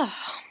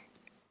 Oh,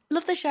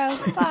 love the show.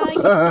 Bye.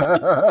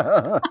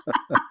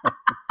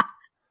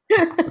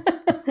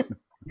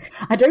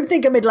 I don't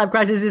think a midlife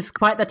crisis is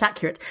quite that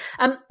accurate.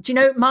 Do you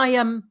know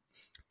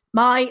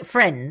my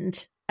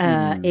friend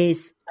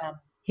is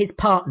his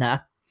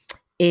partner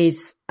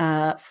is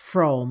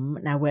from,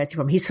 now where's he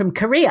from? He's from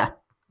Korea.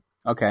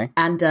 Okay.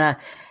 And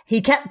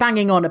he kept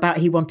banging on about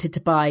he wanted to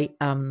buy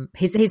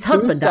his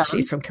husband Busan. Actually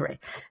is from Korea.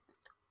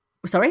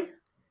 Sorry?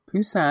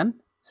 Busan,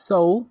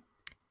 Seoul.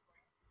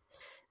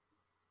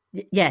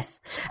 Yes.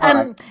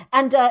 Right.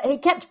 And he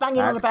kept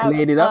banging on about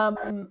cleared it up.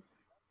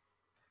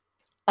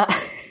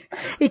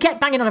 He kept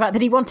banging on about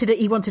that he wanted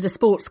a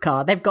sports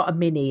car. They've got a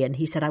Mini, and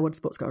he said, "I want a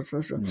sports car."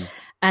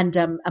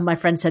 And my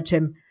friend said to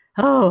him,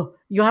 "Oh,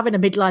 you're having a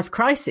midlife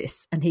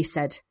crisis." And he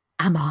said,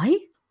 "Am I?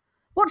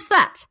 What's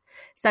that?"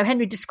 So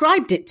Henry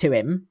described it to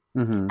him,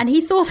 and he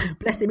thought,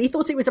 bless him, he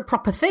thought it was a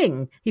proper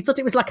thing. He thought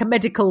it was like a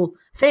medical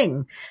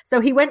thing.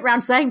 So he went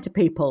round saying to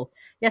people,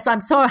 "Yes,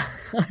 I'm sorry.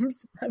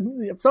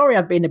 I'm sorry.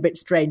 I've been a bit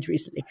strange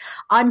recently.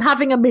 I'm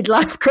having a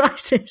midlife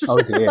crisis." Oh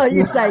dear!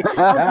 You say,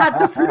 "I've had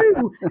the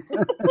flu,"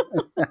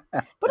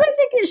 but I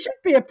think it should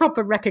be a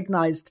proper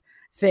recognised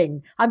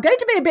thing. I'm going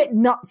to be a bit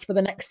nuts for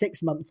the next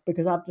 6 months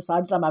because I've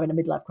decided I'm having a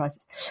midlife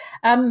crisis.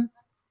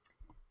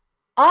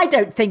 I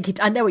don't think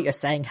it. I know what you're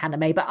saying, Hannah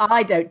May, but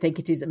I don't think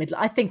it is a midlife.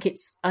 I think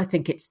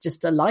it's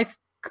just a life.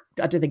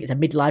 I don't think it's a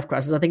midlife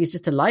crisis. I think it's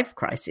just a life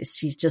crisis.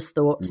 She's just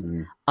thought,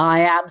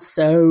 I am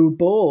so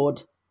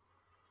bored.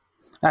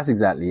 That's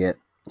exactly it.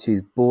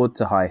 She's bored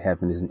to high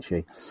heaven, isn't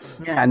she?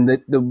 Yeah. And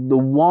the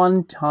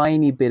one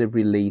tiny bit of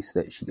release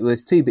that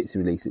there's 2 bits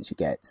of release that she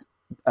gets.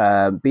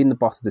 Being the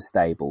boss of the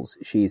stables,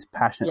 she's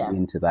passionately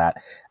into that,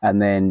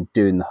 and then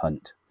doing the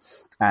hunt,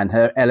 and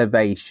her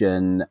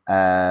elevation,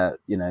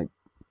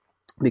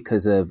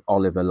 because of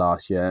Oliver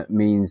last year,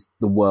 means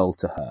the world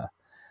to her.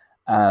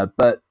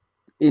 But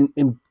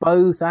in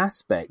both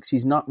aspects,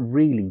 she's not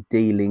really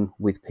dealing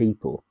with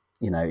people.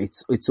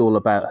 It's all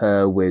about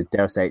her with,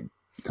 dare I say,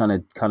 kind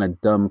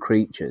of dumb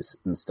creatures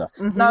and stuff.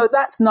 Mm-hmm. No,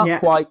 that's not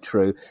quite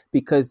true,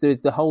 because there's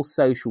the whole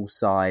social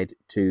side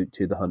to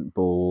the hunt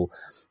ball.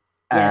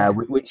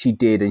 Which she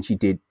did, and she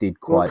did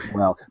quite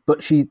well.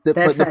 But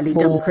they're fairly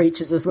dumb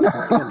creatures as well.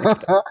 To be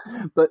honest.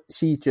 But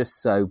she's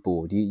just so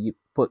bored. You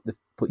put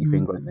your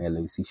finger on there,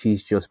 Lucy.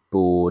 She's just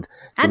bored.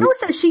 And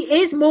also, she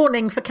is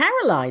mourning for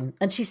Caroline,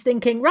 and she's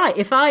thinking, right,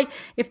 if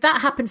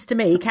that happens to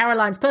me,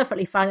 Caroline's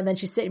perfectly fine, and then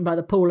she's sitting by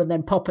the pool, and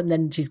then pop, and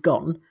then she's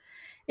gone.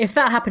 If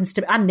that happens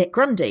to, and Nick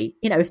Grundy,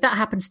 if that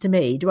happens to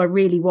me, do I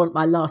really want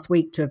my last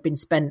week to have been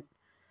spent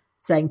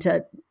saying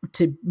to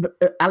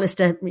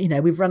Alistair,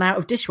 we've run out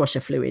of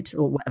dishwasher fluid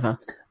or whatever?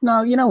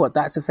 No, you know what?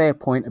 That's a fair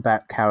point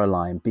about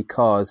Caroline,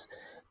 because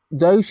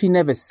though she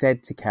never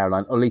said to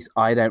Caroline, or at least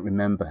I don't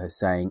remember her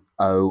saying,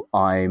 "Oh,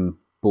 I'm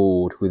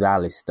bored with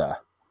Alistair,"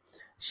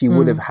 she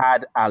would have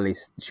had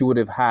she would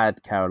have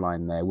had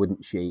Caroline there,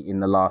 wouldn't she,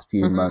 in the last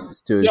few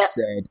months to have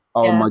said,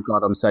 "Oh my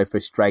God, I'm so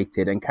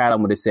frustrated." And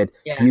Caroline would have said,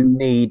 "You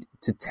need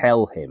to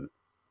tell him.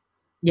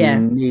 You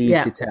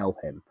need to tell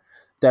him.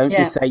 Don't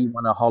just say you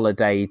want a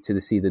holiday to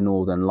see the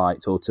Northern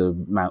Lights or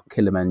to Mount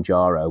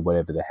Kilimanjaro,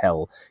 whatever the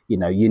hell.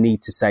 You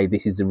need to say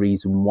this is the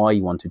reason why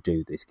you want to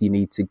do this. You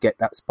need to get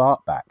that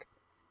spark back."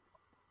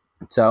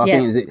 So I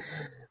think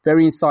it's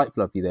very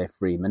insightful of you there,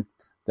 Freeman,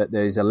 that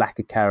there's a lack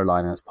of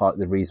Caroline, and that's part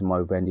of the reason why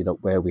we've ended up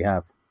where we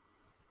have.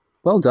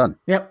 Well done.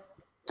 Yep.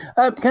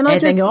 Can I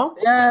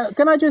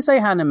just say,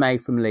 Hannah May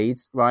from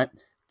Leeds, right?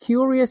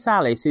 Curious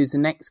Alice, who's the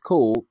next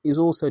call, is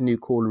also a new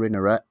caller in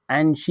her,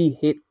 and she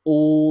hit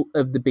all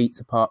of the beats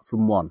apart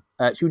from one.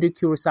 Should we do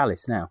Curious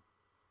Alice now?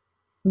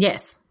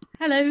 Yes.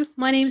 Hello,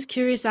 my name's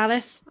Curious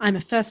Alice. I'm a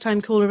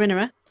first-time caller in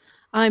her.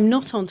 I'm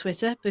not on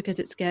Twitter because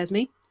it scares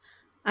me.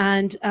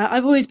 And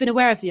I've always been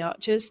aware of the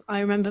Archers. I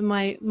remember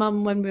my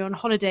mum when we were on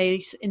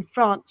holidays in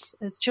France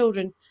as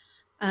children,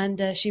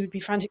 and she would be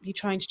frantically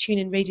trying to tune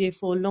in Radio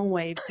 4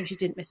 Longwave so she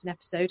didn't miss an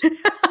episode.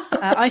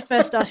 I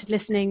first started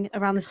listening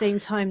around the same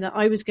time that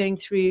I was going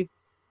through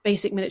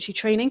basic military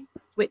training,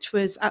 which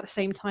was at the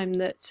same time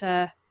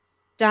that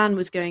Dan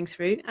was going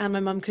through, and my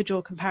mum could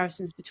draw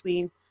comparisons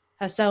between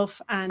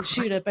herself and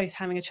Shula both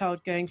having a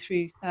child going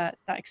through that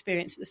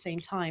experience at the same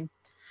time.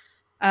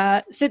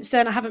 Since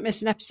then, I haven't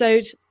missed an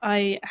episode.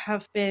 I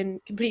have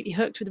been completely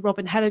hooked with the Rob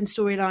and Helen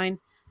storyline,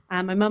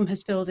 and my mum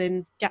has filled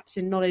in gaps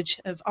in knowledge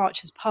of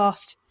Archer's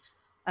past,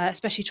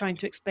 especially trying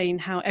to explain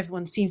how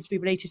everyone seems to be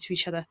related to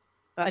each other,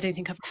 but I don't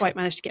think I've quite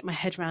managed to get my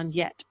head around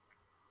yet.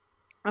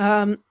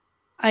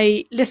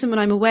 I listen when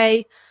I'm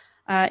away.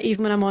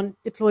 Even when I'm on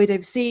deployed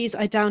overseas,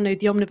 I download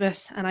the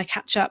Omnibus and I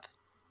catch up,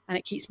 and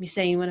it keeps me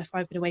sane if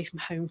I've been away from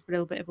home for a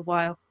little bit of a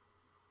while.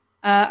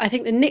 I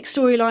think the Nick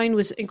storyline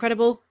was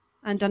incredible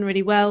and done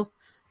really well.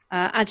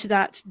 Add to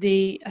that,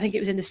 I think it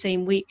was in the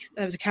same week,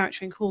 there was a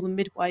character in Call the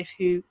Midwife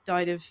who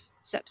died of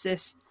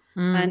sepsis,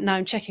 and now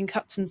I'm checking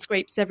cuts and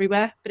scrapes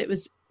everywhere, but it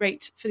was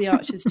great for the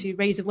Archers to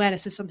raise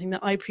awareness of something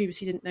that I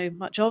previously didn't know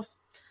much of.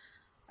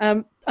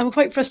 I'm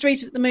quite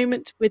frustrated at the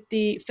moment with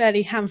the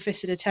fairly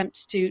ham-fisted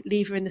attempts to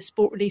leave her in the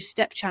Sport Relief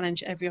Step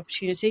Challenge at every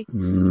opportunity.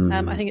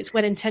 I think it's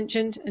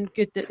well-intentioned and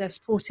good that they're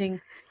supporting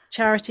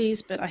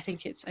charities, but I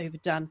think it's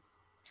overdone.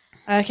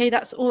 Okay,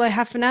 that's all I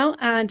have for now,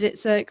 and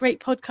it's a great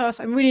podcast.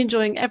 I'm really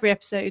enjoying every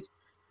episode,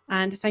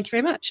 and thank you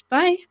very much.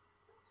 Bye.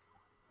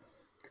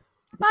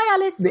 Bye,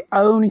 Alice. The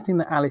only thing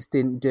that Alice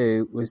didn't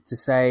do was to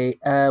say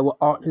what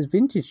Archer's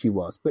vintage she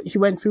was, but she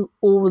went through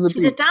all of the...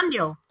 She's a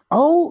Daniel.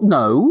 Oh,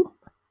 no.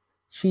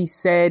 She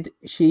said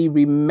she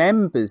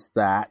remembers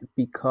that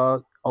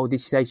because... Oh,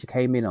 did she say she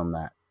came in on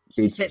that?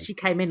 She said she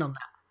came in on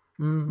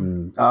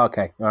that. Oh,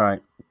 okay, all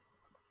right.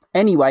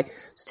 Anyway...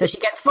 So she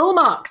gets full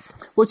marks.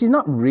 Well, she's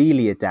not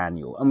really a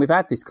Daniel, and we've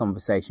had this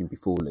conversation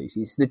before,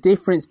 Lucy. It's the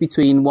difference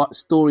between what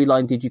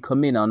storyline did you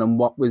come in on and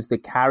what was the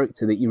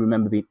character that you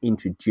remember being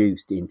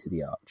introduced into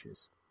the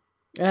Archers.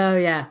 Oh,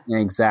 yeah.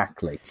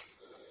 Exactly.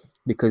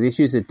 Because if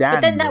she was a Daniel...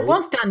 But then that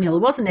was Daniel,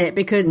 wasn't it?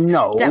 Because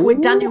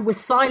Daniel was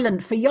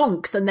silent for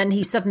yonks, and then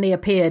he suddenly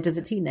appeared as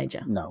a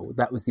teenager. No,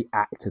 that was the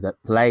actor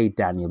that played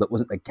Daniel. That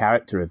wasn't the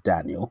character of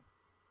Daniel.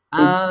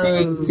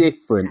 Big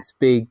difference.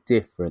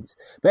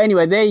 But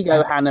anyway, there you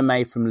go, Hannah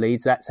May from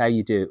Leeds. That's how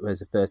you do it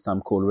as a first-time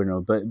caller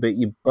in. But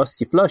you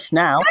bust your flush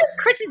now. Don't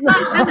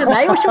criticise Hannah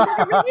May, or she'll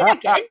never ring in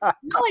again.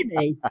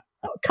 Blimey.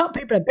 Cut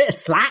people a bit of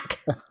slack.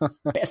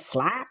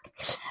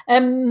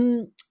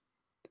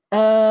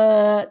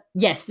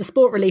 Yes, the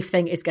Sport Relief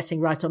thing is getting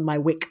right on my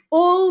wick.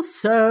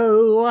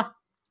 Also,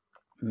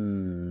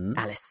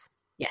 Alice,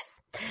 yes.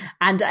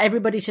 And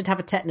everybody should have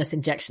a tetanus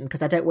injection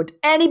because I don't want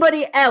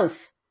anybody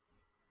else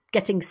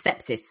getting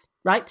sepsis,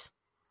 right?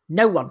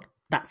 No one.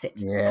 That's it.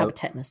 Yeah, have a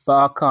tetanus.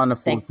 But I can't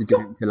afford to do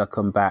it until I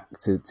come back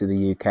to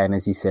the UK. And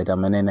as you said,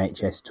 I'm an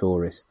NHS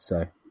tourist,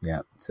 so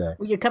yeah. So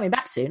well, you're coming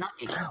back soon,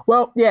 aren't you?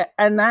 Well, yeah,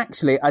 and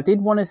actually, I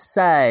did want to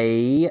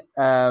say,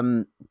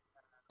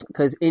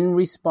 because in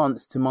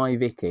response to my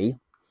Vicky,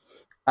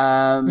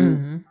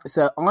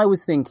 so I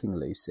was thinking,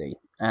 Lucy,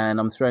 and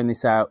I'm throwing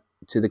this out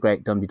to the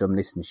great Dum Dum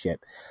listenership,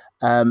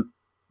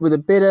 with a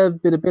bit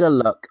of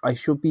luck, I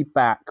should be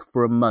back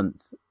for a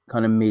month,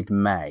 kind of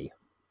mid-May.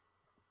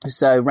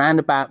 So round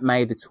about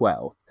May the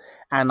 12th.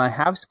 And I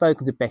have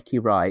spoken to Becky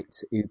Wright,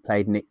 who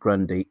played Nick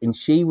Grundy, and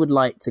she would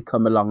like to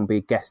come along and be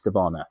a guest of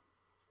honour.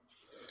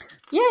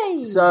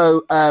 Yay!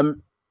 So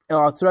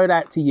I'll throw it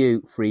out to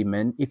you,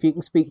 Freeman. If you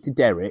can speak to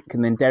Derek,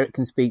 and then Derek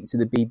can speak to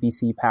the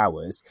BBC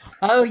powers.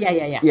 Oh,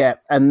 yeah. Yeah,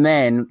 and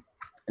then,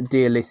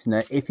 dear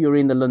listener, if you're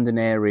in the London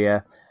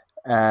area,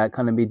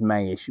 kind of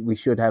mid-May-ish, we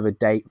should have a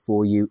date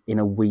for you in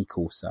a week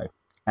or so.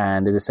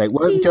 And as I say, it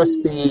won't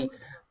just be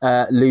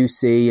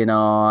Lucy and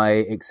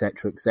I,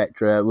 etc.,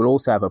 etc. We'll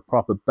also have a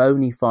proper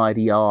bona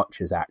fide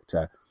Archers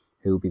actor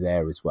who'll be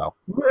there as well.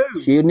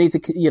 She'll need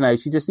to,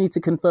 she just needs to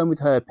confirm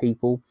with her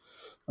people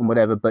and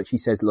whatever, but she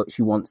says, look,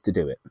 she wants to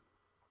do it.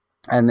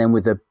 And then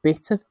with a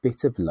bit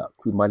of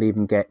luck, we might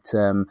even get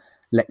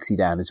Lexi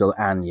down as well,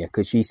 Anya,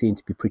 because she seemed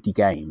to be pretty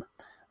game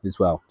as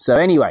well. So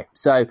anyway,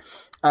 so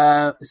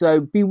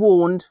be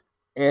warned,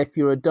 if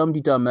you're a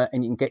dum-de-dummer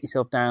and you can get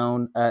yourself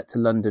down to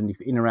London, if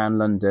you're in around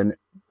London,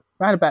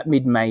 around about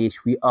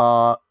mid-May-ish, we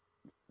are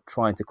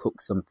trying to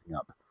cook something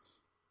up.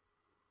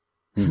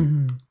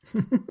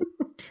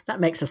 That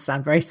makes us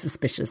sound very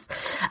suspicious.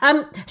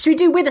 Should we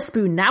do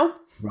Witherspoon now?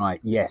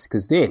 Right, yes,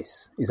 because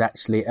this is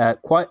actually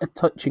quite a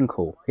touching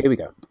call. Here we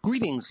go.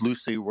 Greetings,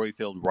 Lucy,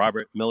 Royfield,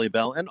 Robert, Millie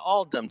Bell, and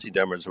all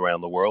Dumpty-Dummers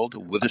around the world.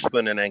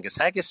 Witherspoon and Angus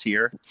Haggis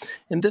here.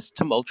 In this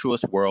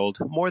tumultuous world,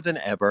 more than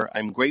ever,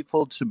 I'm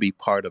grateful to be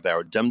part of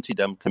our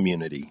Dumpty-Dum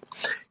community.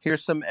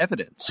 Here's some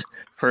evidence.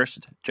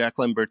 First,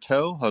 Jacqueline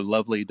Berteau, her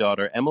lovely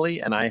daughter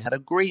Emily, and I had a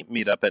great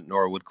meet-up at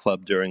Norwood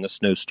Club during a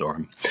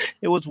snowstorm.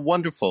 It was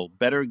wonderful,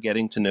 better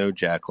getting to know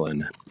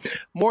Jacqueline.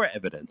 More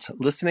evidence,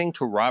 listening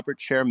to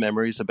Robert share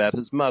memories about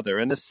his Emma's mother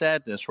and a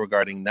sadness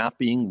regarding not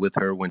being with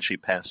her when she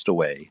passed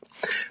away.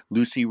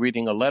 Lucy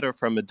reading a letter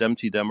from a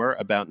Dumpty Dummer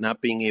about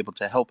not being able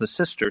to help a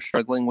sister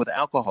struggling with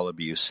alcohol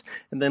abuse,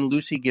 and then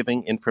Lucy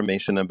giving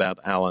information about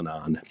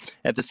Al-Anon.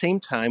 At the same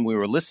time we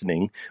were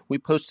listening, we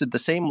posted the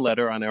same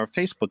letter on our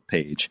Facebook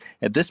page.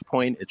 At this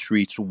point, it's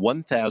reached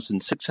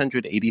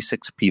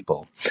 1,686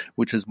 people,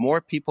 which is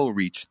more people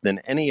reached than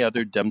any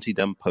other Dumpty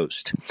Dum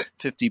post.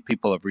 50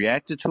 people have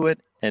reacted to it,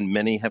 and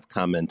many have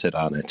commented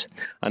on it.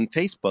 On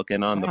Facebook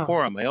and on the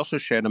forum, I also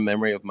shared a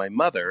memory of my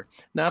mother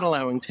not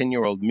allowing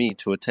 10-year-old me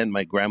to attend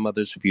my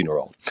grandmother's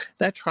funeral.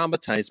 That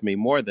traumatized me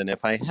more than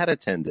if I had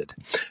attended.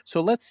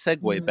 So let's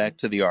segue back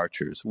to the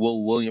Archers.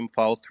 Will William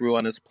follow through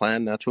on his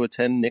plan not to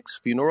attend Nick's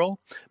funeral?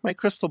 My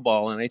crystal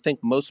ball, and I think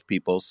most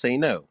people, say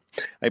no.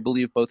 I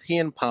believe both he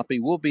and Poppy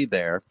will be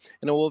there,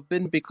 and it will have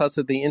been because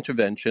of the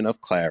intervention of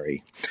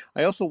Clary.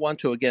 I also want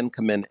to again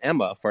commend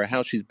Emma for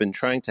how she's been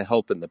trying to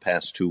help in the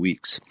past 2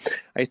 weeks.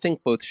 I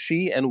think both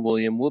she and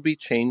William will be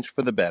changed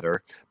for the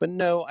better, but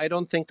no, I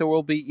don't think there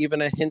will be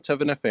even a hint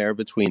of an affair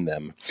between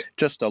them.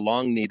 Just a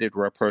long-needed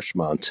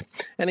rapprochement.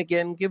 And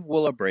again, give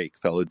Will a break,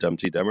 fellow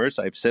Dumpty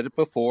Dummers. I've said it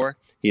before,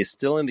 he is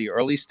still in the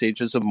early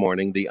stages of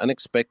mourning the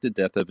unexpected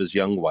death of his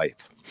young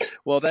wife.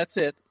 Well, that's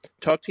it.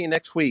 Talk to you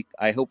next week,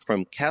 I hope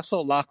from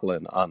Castle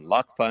Lachlan on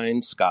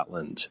Lochfine,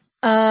 Scotland.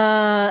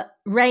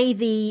 Ray,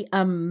 the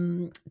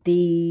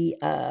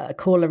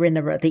caller in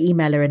the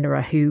emailer in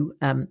who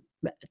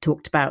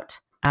talked about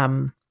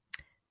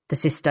the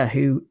sister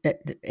who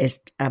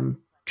is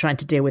trying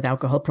to deal with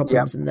alcohol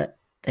problems and that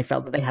they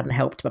felt that they hadn't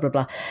helped, blah, blah,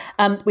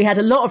 blah. We had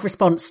a lot of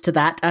response to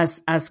that,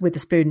 as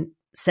Witherspoon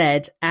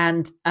said,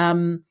 and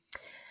the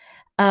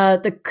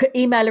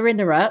emailer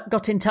Inera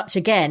got in touch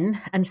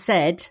again and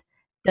said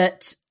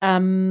that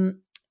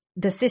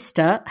the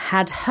sister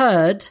had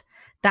heard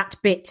that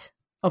bit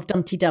of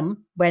Dumpty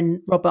Dum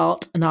when Rob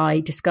Art and I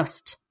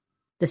discussed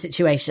the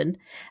situation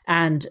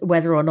and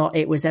whether or not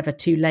it was ever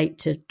too late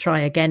to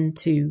try again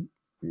to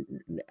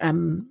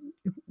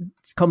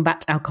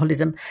combat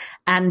alcoholism.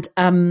 And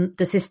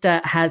the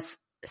sister has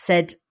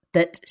said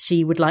that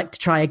she would like to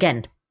try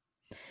again.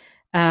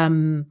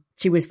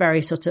 She was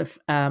very sort of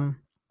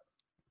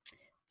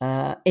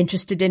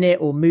interested in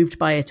it or moved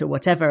by it or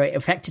whatever. It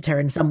affected her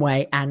in some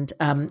way, and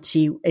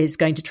she is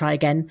going to try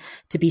again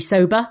to be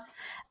sober.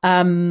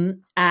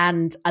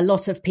 And a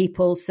lot of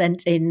people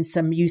sent in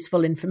some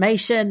useful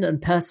information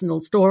and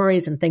personal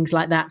stories and things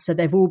like that. So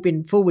they've all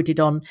been forwarded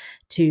on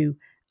to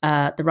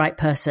the right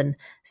person.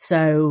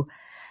 So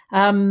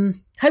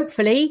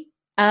hopefully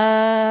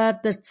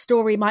the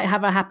story might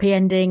have a happy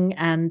ending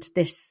and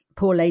this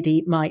poor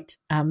lady might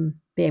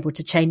be able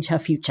to change her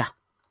future.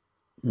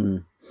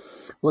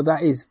 Well,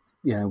 that is,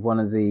 one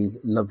of the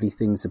lovely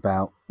things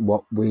about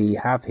what we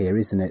have here,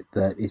 isn't it?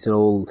 That it's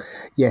all,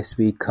 yes,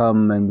 we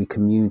come and we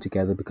commune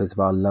together because of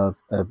our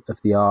love of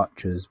the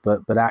Archers,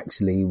 but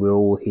actually we're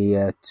all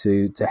here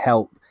to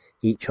help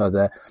each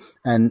other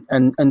and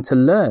to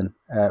learn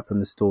from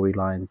the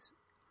storylines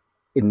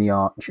in the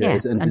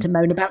Archers. Yeah, and to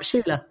moan about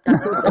Shula.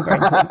 That's also very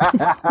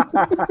important.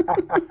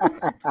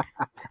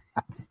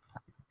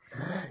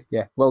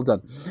 Yeah, well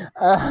done.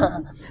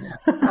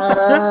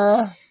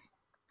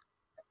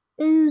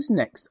 Who's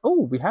next?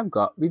 Oh,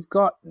 we've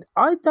got,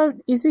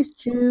 is this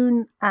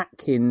June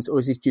Atkins or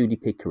is this Julie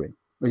Pickering?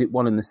 Or is it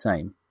one and the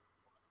same?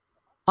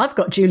 I've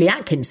got Julie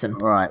Atkinson.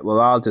 All right, well,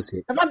 I'll just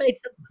hit. Have I made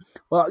some?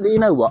 Well, you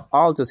know what?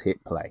 I'll just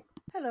hit play.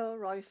 Hello,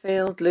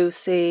 Royfield,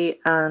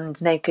 Lucy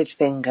and Naked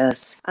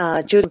Fingers.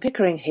 Julie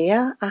Pickering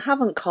here. I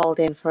haven't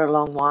called in for a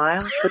long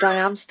while, but I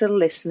am still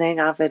listening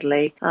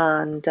avidly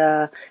and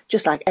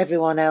just like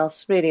everyone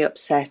else, really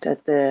upset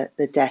at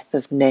the death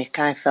of Nick.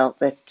 I felt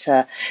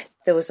that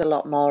there was a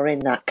lot more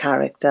in that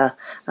character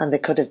and they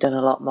could have done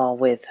a lot more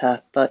with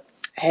her, but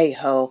hey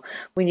ho,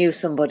 we knew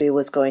somebody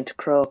was going to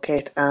croak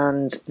it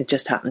and it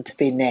just happened to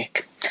be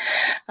Nick.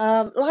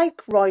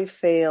 Like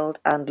Royfield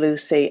and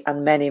Lucy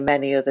and many,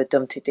 many other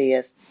Dumpty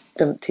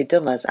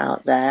Dummers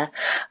out there,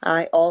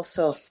 I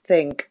also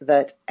think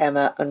that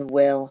Emma and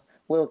Will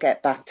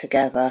get back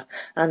together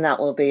and that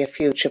will be a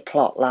future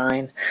plot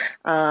line.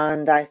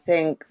 And I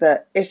think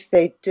that if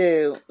they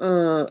do,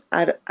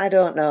 I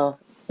don't know.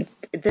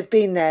 They've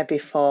been there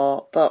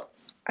before, but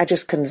I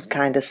just can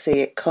kind of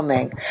see it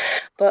coming.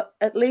 But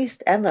at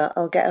least Emma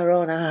will get her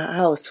own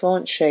house,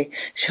 won't she?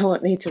 She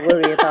won't need to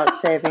worry about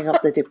saving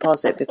up the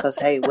deposit because,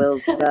 hey,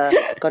 Will's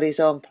got his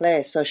own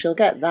place, so she'll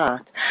get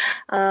that.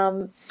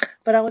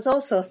 But I was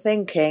also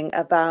thinking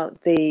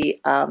about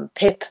the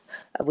Pip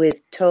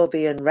with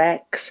Toby and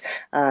Rex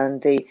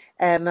and the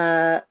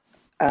Emma,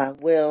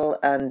 Will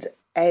and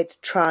Ed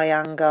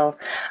triangle,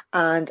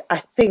 and I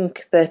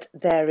think that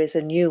there is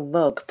a new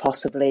mug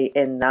possibly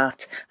in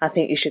that. I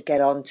think you should get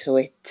onto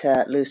it,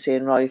 Lucy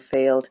and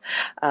Royfield.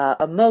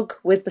 A mug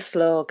with the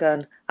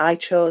slogan, I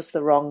chose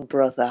the wrong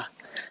brother.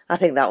 I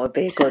think that would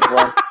be a good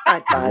one.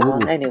 I'd buy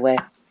one anyway.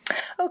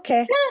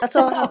 Okay, that's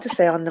all I have to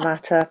say on the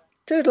matter.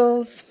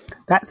 Toodles.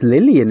 That's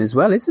Lillian as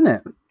well, isn't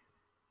it?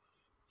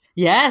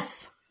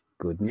 Yes.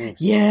 Goodness.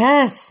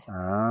 Yes.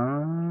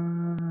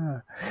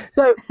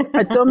 So,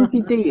 a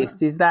Dumpty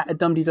Deist, is that a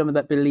Dumpty Dummer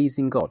that believes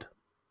in God?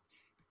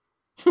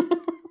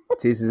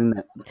 It is, isn't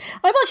it?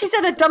 I thought she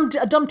said a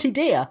Dumpty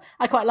Deer.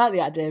 I quite like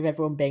the idea of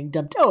everyone being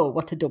dumped. Oh,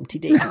 what a Dumpty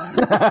Deer.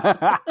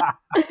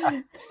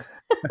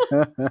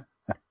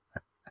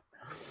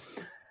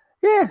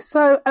 Yeah,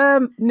 so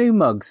new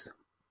mugs.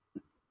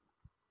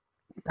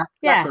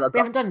 That's what we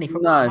haven't done any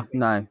from that.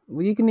 No.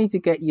 Well, you need to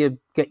get your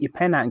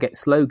pen out and get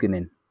slogan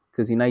in,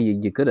 because you know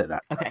you're good at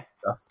that Okay.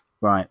 stuff.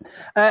 Right.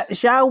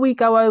 Shall we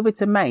go over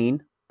to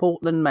Maine,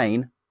 Portland,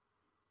 Maine?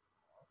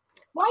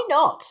 Why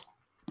not?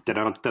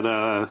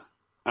 Da-da-da-da.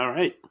 All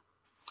right.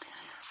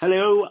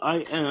 Hello, I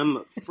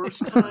am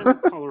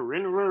first-time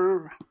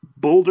caller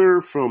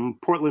Boulder from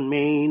Portland,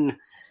 Maine.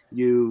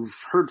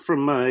 You've heard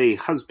from my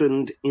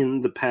husband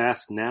in the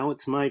past. Now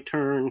it's my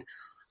turn.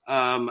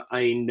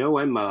 I know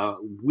I'm a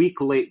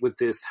week late with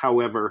this.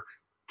 However,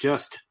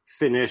 just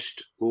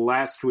finished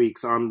last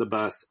week's On the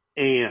Bus,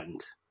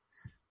 and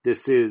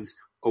this is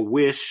a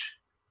wish,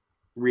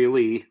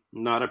 really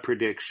not a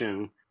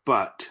prediction,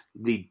 but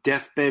the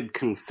deathbed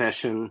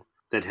confession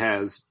that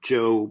has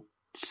Joe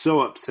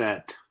so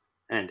upset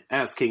and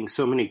asking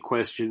so many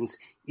questions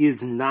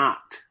is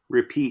not,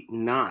 repeat,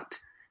 not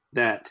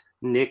that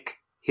Nick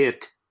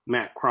hit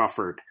Matt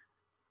Crawford.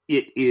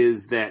 It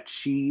is that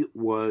she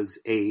was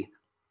a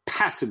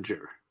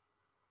passenger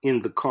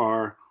in the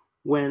car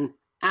when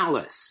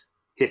Alice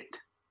hit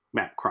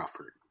Matt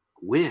Crawford,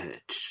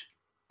 which,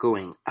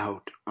 going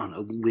out on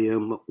a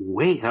limb,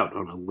 way out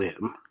on a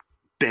limb,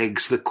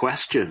 begs the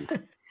question,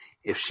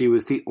 if she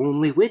was the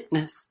only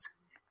witness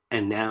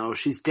and now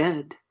she's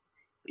dead,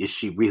 is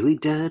she really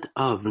dead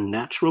of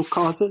natural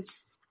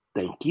causes?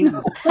 Thank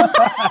you.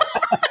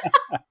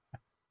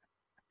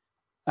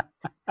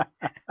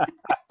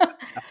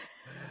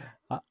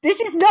 This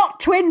is not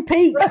Twin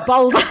Peaks,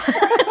 Boulder.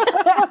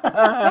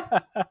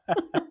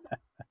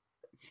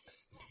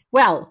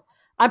 Well,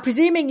 I'm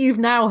presuming you've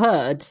now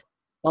heard,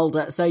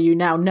 Boulder, so you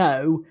now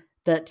know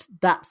that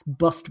that's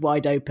bust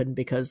wide open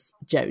because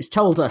Joe's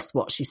told us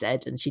what she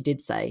said, and she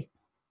did say,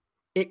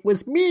 it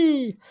was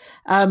me.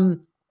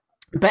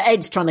 But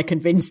Ed's trying to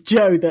convince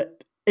Joe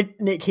that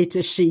Nick hit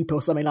a sheep or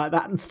something like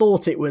that and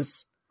thought it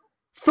was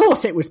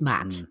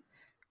Matt.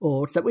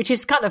 Or so, which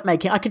is kind of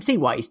making, I can see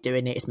why he's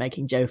doing it. It's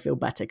making Joe feel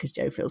better because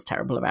Joe feels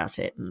terrible about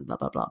it and blah,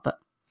 blah, blah. But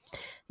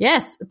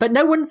yes, but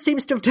no one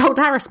seems to have told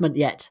harassment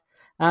yet.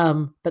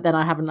 But then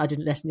I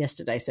didn't listen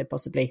yesterday, so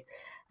possibly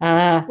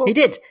he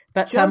did.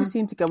 But Joe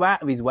seemed to go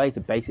out of his way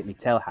to basically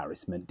tell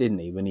harassment, didn't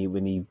he? When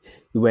he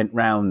went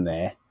round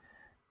there.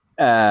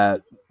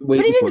 But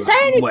he didn't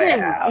say anything.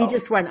 Well, he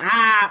just went,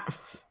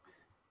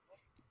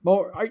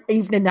 more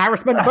evening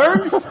harassment,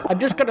 Burns. I'm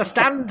just going to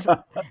stand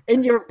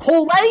in your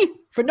hallway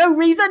for no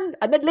reason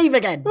and then leave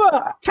again.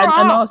 And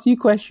ask you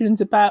questions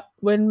about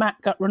when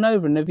Matt got run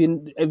over and have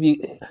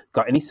you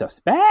got any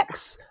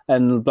suspects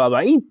and blah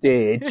blah. He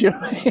did. Do you know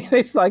what I mean?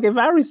 It's like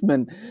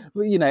embarrassment.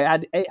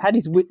 Had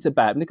his wits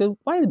about him. They go,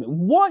 wait a minute,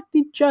 what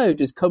did Joe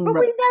just come? But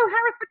we know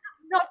harassment has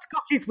not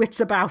got his wits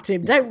about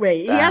him, don't we?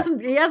 He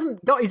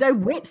hasn't got his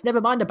own wits.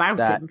 Never mind about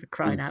him, for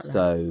crying out loud.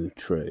 So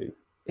true.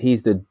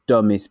 He's the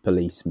dumbest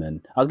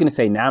policeman. I was going to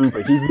say in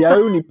Ambridge. He's the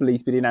only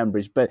policeman in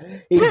Ambridge, but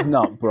he's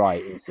not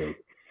bright, is he?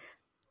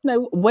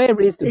 No, where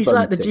is the He's bunty?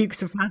 like the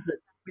Dukes of Hazzard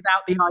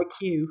without the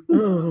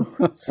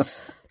IQ.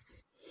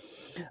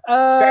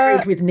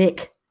 Buried with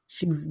Nick.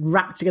 She's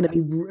going to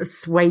be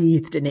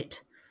swathed in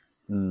it.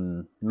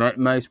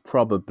 Most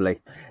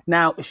probably.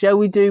 Now, shall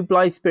we do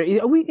Blythe Spirit?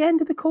 Are we at the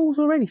end of the calls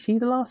already? Is she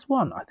the last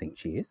one? I think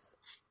she is.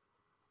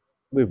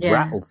 We've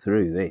rattled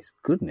through this.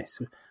 Goodness.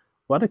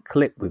 What a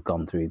clip we've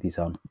gone through these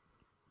on.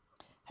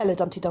 Hello,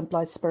 Dumpty Dum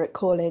Blythe Spirit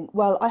calling.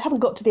 Well, I haven't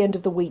got to the end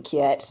of the week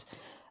yet,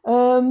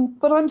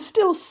 but I'm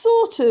still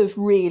sort of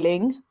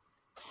reeling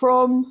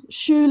from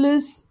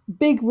Shula's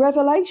big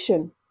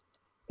revelation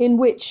in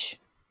which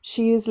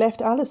she has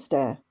left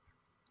Alistair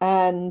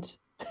and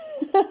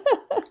did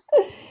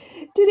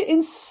it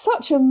in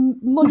such a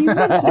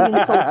monumentally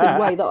insulting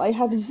way that I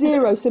have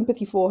zero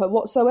sympathy for her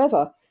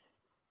whatsoever.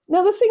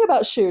 Now, the thing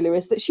about Shula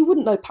is that she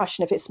wouldn't know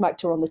passion if it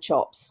smacked her on the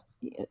chops.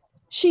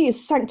 She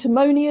is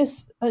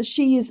sanctimonious, and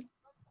she is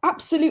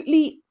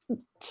absolutely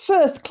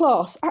first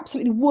class,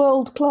 absolutely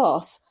world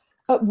class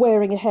at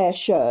wearing a hair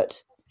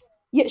shirt.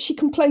 Yet she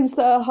complains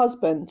that her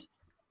husband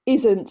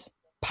isn't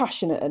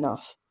passionate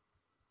enough.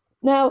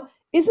 Now,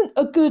 isn't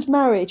a good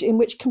marriage in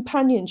which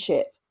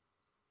companionship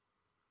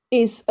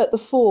is at the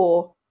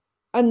fore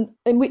and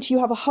in which you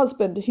have a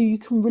husband who you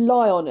can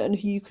rely on and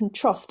who you can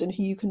trust and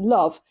who you can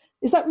love,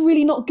 is that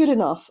really not good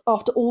enough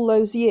after all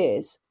those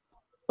years?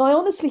 I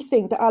honestly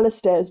think that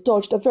Alistair has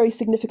dodged a very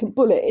significant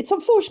bullet. It's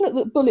unfortunate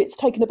that the bullet's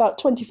taken about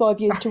 25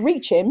 years to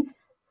reach him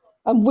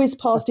and whiz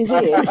past his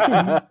ears,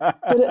 but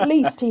at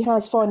least he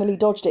has finally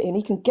dodged it and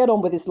he can get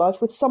on with his life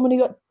with someone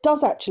who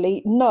does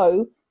actually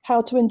know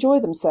how to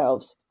enjoy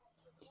themselves.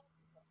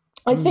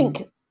 I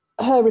think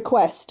her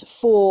request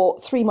for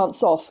 3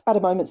 months off at a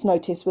moment's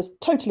notice was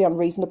totally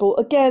unreasonable.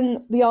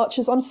 Again, the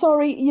Archers, I'm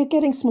sorry, you're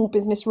getting small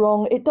business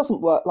wrong. It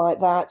doesn't work like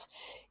that.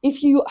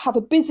 If you have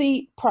a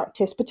busy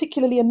practice,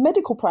 particularly a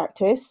medical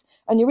practice,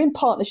 and you're in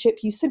partnership,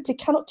 you simply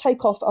cannot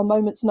take off a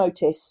moment's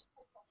notice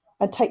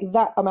and take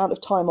that amount of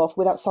time off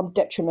without some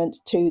detriment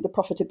to the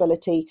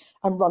profitability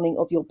and running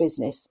of your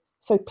business.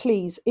 So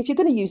please, if you're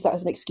going to use that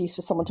as an excuse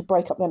for someone to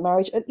break up their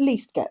marriage, at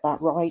least get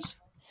that right.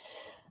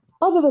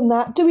 Other than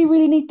that, do we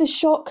really need this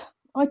shock?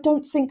 I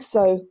don't think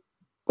so.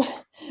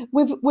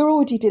 We're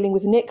already dealing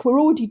with Nick.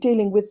 We're already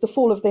dealing with the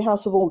fall of the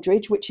House of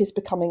Aldridge, which is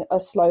becoming a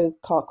slow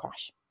car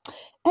crash.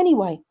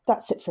 Anyway,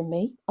 that's it from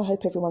me. I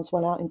hope everyone's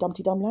well out in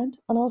Dumpty Dumland,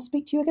 and I'll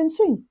speak to you again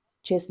soon.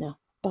 Cheers now.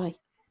 Bye.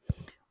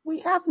 We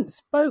haven't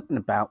spoken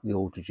about the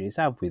Aldridges,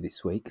 have we,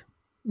 this week?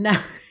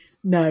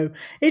 No.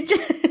 It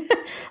just,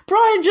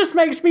 Brian just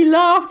makes me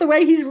laugh the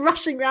way he's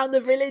rushing around the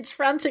village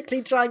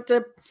frantically trying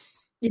to,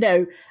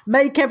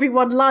 make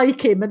everyone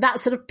like him. And that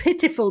sort of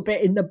pitiful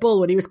bit in the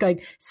bull when he was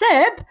going,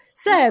 Seb,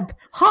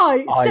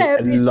 hi,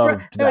 Seb. I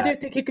loved that. No, I don't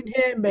think you can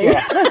hear me.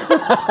 Yeah.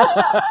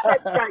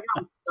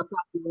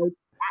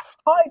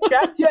 Hi,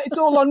 chat. Yeah, it's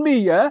all on me,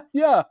 yeah?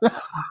 Yeah.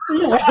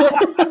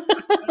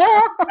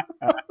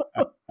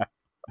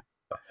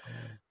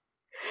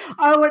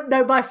 I wouldn't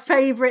know my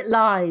favourite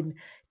line.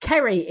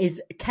 Kerry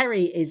is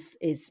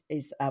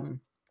on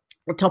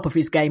top of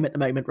his game at the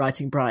moment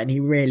writing Brian. He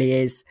really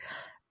is.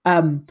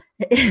 When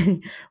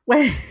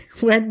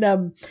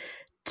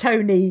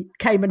Tony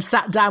came and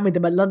sat down with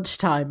him at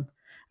lunchtime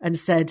and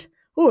said,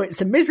 "Oh,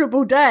 it's a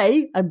miserable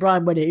day," and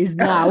Brian went, "It is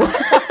now."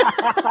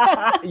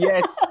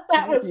 Yes.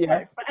 That was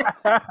my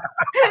favourite.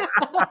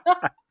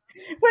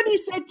 When he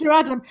said to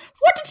Adam,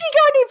 "What did you go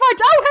and invite?"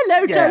 "Oh,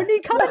 hello, Tony.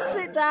 Come and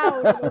sit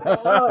down."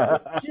 Oh,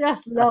 it's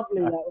just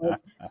lovely. That was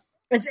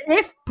as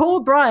if poor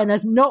Brian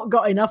has not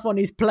got enough on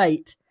his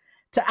plate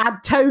to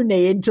add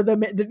Tony into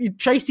the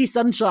Tracy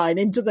Sunshine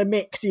into the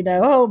mix.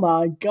 Oh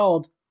my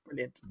God,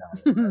 brilliant!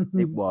 No,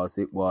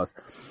 it was,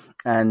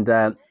 and.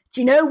 Do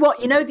you know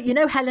what? You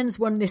know Helen's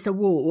won this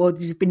award, or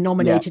she's been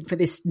nominated for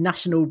this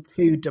National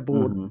Food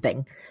Award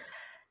thing.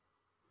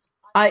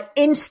 I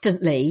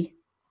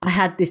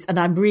had this, and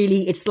I'm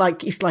really, it's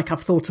like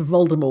I've thought of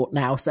Voldemort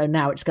now, so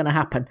now it's going to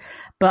happen.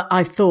 But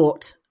I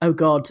thought, oh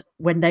God,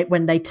 when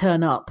they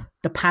turn up,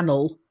 the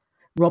panel,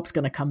 Rob's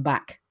going to come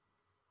back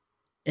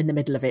in the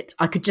middle of it.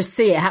 I could just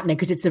see it happening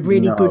because it's a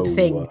really good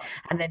thing,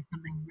 and then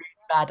something really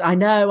bad. I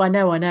know.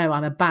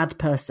 I'm a bad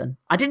person.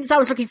 I didn't say I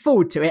was looking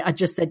forward to it. I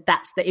just said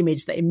that's the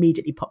image that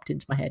immediately popped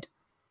into my head.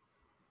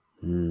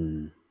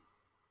 No,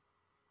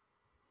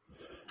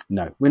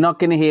 we're not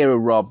going to hear a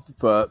Rob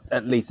for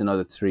at least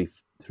another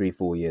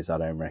 3-4 years, I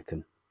don't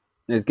reckon.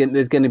 There's going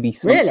to be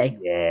something. Really?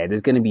 Yeah,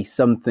 there's going to be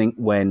something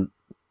when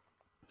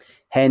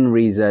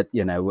Henry's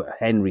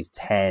Henry's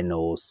 10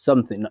 or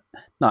something.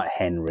 Not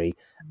Henry.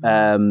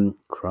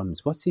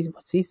 Crumbs. What's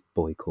his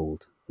boy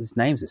called? His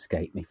name's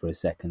escaped me for a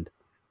second.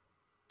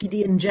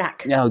 Gideon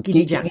Jack. No,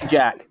 Giddy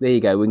Jack. There you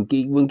go. When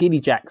Giddy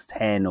Jack's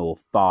 10 or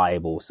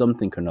 5 or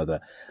something or another,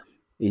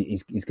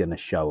 he's going to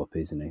show up,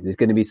 isn't he? There's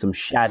going to be some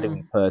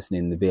shadowy person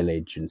in the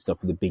village and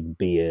stuff with a big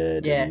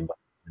beard and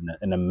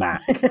a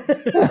Mac.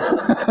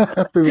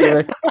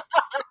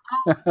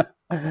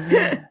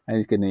 And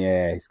he's going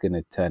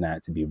to turn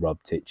out to be Rob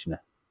Titchener,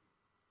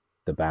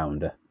 the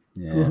Bounder.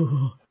 Yeah.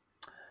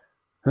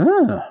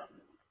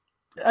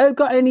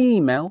 Got any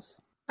emails?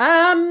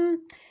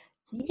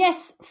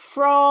 Yes,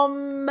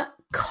 from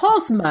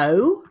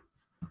Cosmo,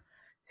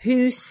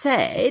 who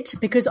said,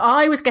 because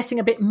I was getting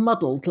a bit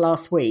muddled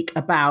last week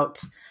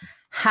about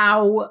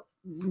how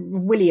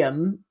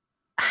William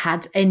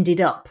had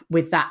ended up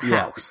with that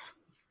house.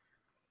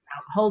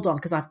 Now, hold on,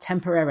 because I've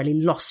temporarily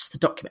lost the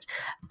document.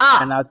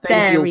 And I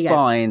think you'll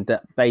find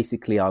that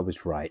basically I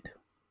was right.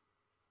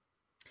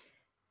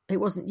 It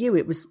wasn't you,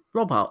 it was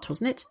Robert,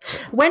 wasn't it?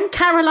 When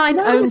Caroline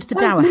owned the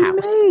Dower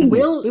House,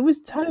 it was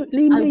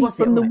totally me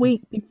from the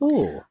week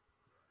before.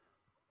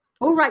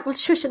 All right, well,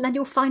 shush, and then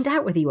you'll find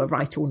out whether you were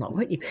right or not,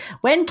 won't you?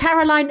 When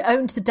Caroline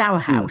owned the Dower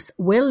House,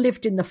 Will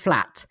lived in the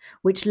flat,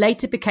 which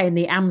later became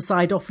the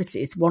Amside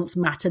offices once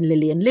Matt and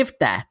Lillian lived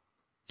there.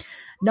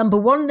 Number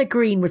 1, the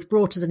green was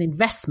brought as an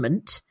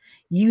investment,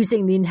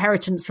 using the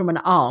inheritance from an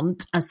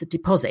aunt as the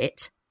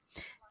deposit.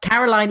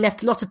 Caroline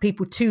left a lot of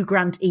people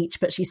 $2,000 each,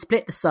 but she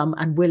split the sum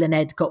and Will and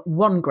Ed got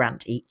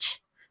 $1,000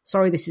 each.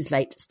 Sorry, this is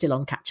late. Still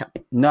on catch up.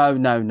 No.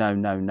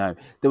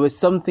 There was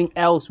something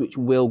else which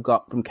Will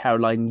got from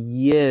Caroline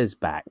years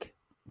back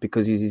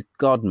because he's his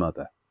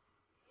godmother.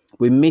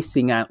 We're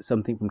missing out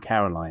something from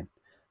Caroline.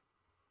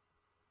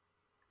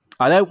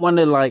 I don't want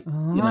to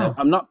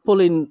I'm not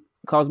pulling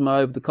Cosmo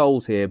over the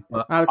coals here,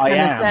 but I was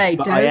going to say,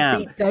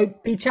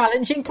 don't be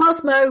challenging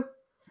Cosmo.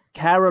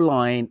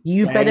 Caroline,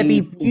 you better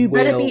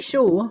be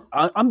sure.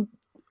 I'm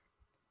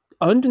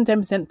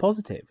 110%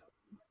 positive.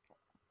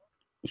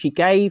 She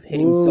gave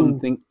him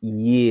something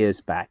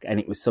years back, and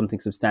it was something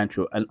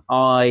substantial. And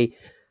I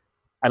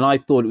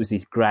thought it was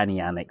this granny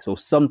annex or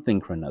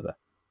something or another.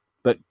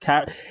 But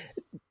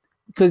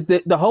because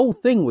the whole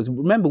thing was,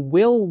 remember,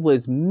 Will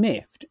was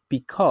miffed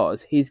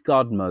because his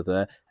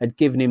godmother had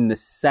given him the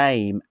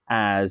same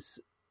as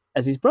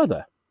his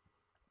brother.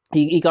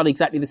 He got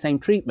exactly the same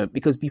treatment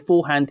because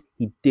beforehand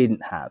he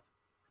didn't have.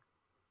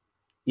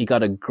 He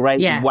got a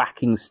great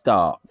whacking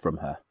start from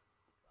her.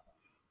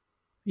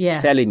 Yeah.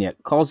 Telling you,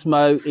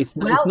 Cosmo, it's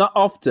not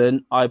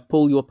often I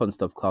pull you up on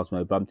stuff,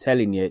 Cosmo, but I'm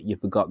telling you, you've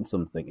forgotten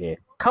something here.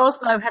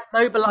 Cosmo has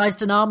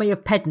mobilised an army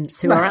of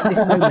pedants who are at this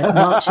moment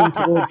marching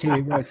towards you,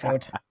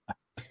 Royfield,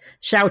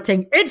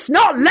 shouting, "It's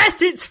not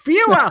less, it's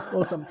fewer,"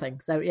 or something.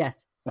 So, yes.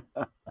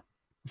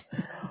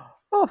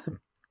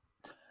 Awesome.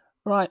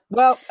 Right.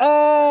 Well,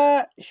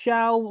 now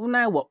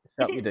what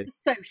shall we do?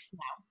 Social now.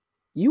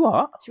 You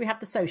are? Should we have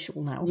the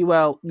social now?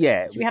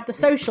 Yeah. Should we have the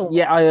social?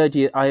 Yeah, I heard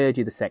you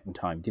the second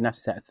time. You didn't have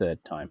to say it a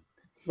third time.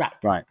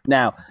 Right.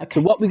 Now,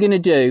 so what we're going to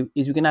do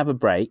is we're going to have a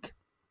break.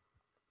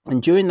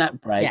 And during that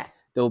break,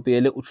 there will be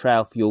a little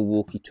trail for your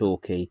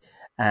walkie-talkie.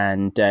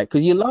 And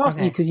because your last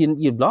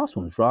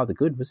one was rather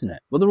good, wasn't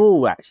it? Well, they're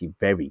all actually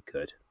very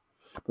good.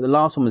 But the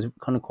last one was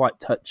kind of quite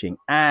touching.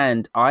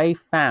 And I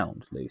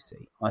found,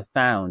 Lucy,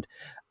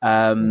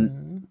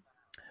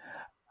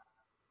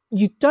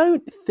 you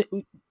don't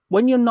think...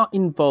 When you're not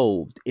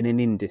involved in an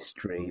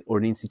industry or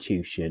an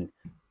institution,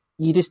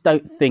 you just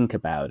don't think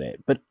about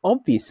it. But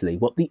obviously,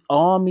 what the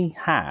army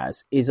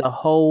has is a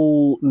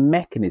whole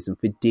mechanism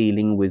for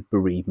dealing with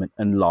bereavement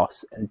and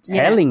loss and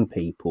telling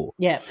people.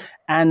 Yeah.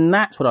 And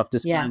that's what I've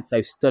just found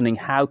so stunning,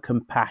 how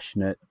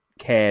compassionate,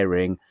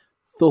 caring,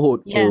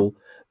 thoughtful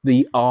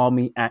the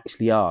army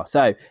actually are.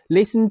 So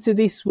listen to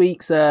this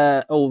week's,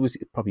 or was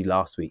it probably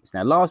last week's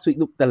now? Last week,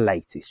 the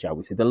latest, shall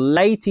we say, the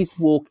latest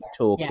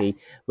walkie-talkie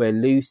where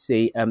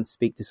Lucy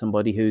speaks to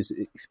somebody who's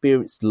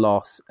experienced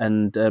loss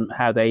and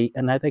how they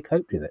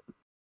coped with it.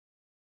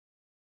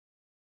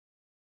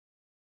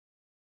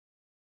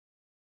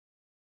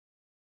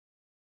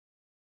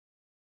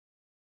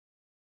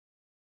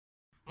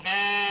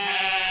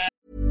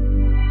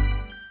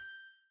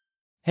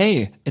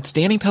 Hey, it's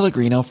Danny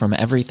Pellegrino from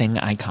Everything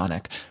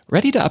Iconic.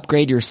 Ready to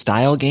upgrade your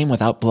style game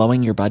without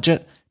blowing your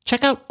budget?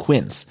 Check out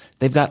Quince.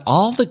 They've got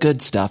all the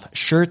good stuff,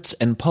 shirts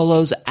and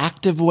polos,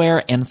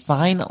 activewear, and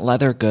fine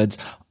leather goods,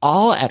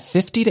 all at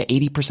 50 to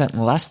 80%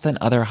 less than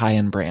other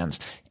high-end brands.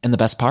 And the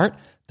best part?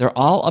 They're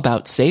all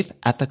about safe,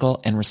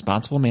 ethical, and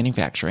responsible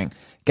manufacturing.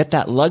 Get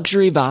that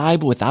luxury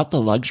vibe without the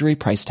luxury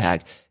price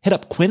tag. Hit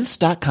up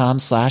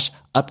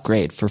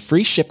quince.com/upgrade for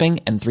free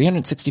shipping and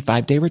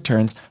 365-day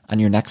returns on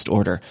your next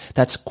order.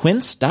 That's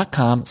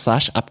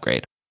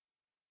quince.com/upgrade.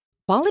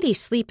 Quality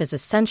sleep is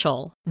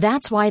essential.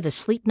 That's why the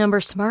Sleep Number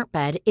Smart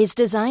Bed is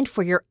designed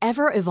for your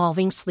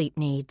ever-evolving sleep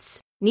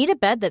needs. Need a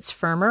bed that's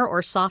firmer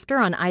or softer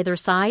on either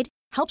side?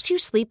 Helps you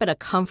sleep at a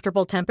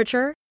comfortable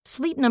temperature?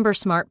 Sleep Number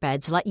Smart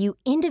Beds let you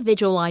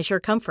individualize your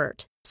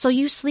comfort, so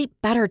you sleep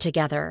better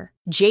together.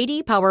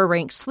 J.D. Power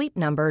ranks Sleep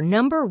Number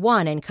number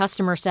 1 in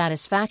customer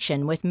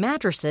satisfaction with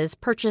mattresses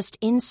purchased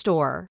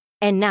in-store.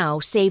 And now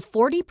save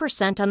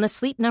 40% on the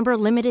Sleep Number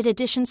Limited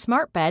Edition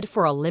Smart Bed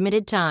for a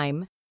limited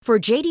time. For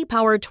J.D.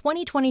 Power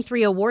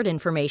 2023 award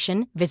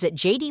information, visit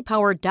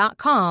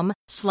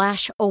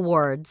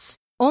jdpower.com/awards.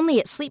 Only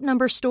at Sleep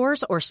Number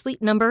stores or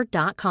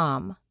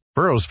sleepnumber.com.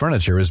 Burrow's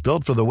furniture is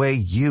built for the way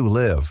you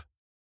live.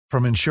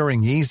 From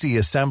ensuring easy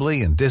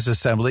assembly and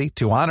disassembly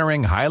to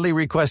honoring highly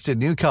requested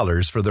new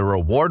colors for their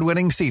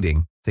award-winning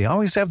seating, they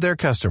always have their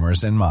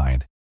customers in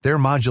mind. Their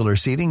modular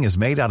seating is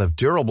made out of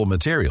durable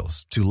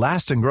materials to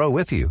last and grow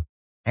with you.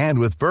 And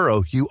with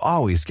Burrow, you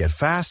always get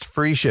fast,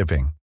 free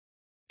shipping.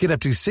 Get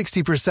up to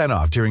 60%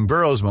 off during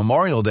Burrow's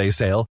Memorial Day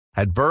sale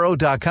at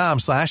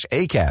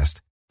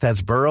burrow.com/ACAST.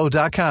 That's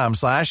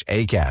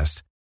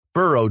burrow.com/ACAST.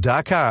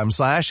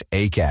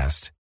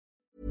 burrow.com/ACAST.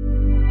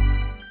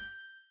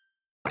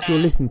 If you're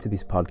listening to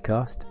this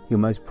podcast, you're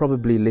most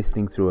probably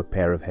listening through a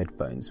pair of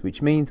headphones,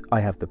 which means I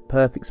have the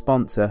perfect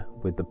sponsor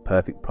with the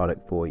perfect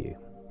product for you.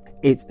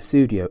 It's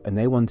Sudio, and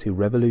they want to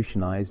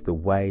revolutionize the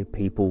way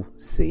people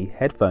see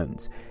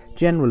headphones.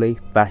 Generally,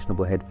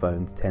 fashionable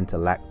headphones tend to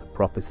lack the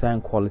proper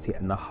sound quality,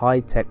 and the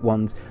high-tech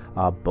ones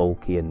are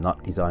bulky and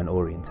not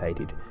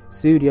design-orientated.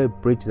 Sudio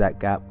bridge that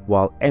gap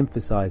while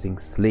emphasizing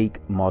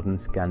sleek, modern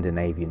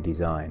Scandinavian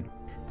design.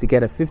 To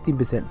get a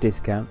 15%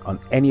 discount on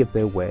any of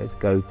their wares,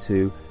 go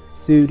to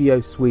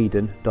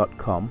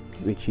studiosweden.com,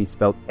 which is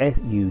spelled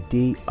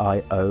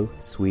SUDIO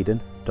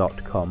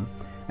Sweden.com,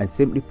 and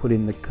simply put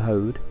in the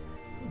code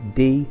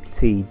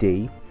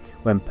DTD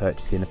when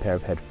purchasing a pair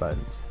of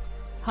headphones.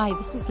 Hi,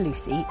 this is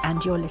Lucy,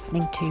 and you're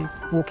listening to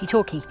Walkie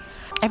Talkie.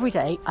 Every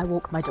day I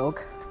walk my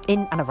dog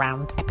in and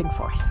around Epping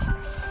Forest,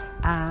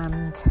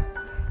 and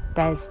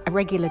there's a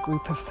regular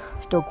group of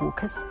dog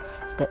walkers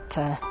that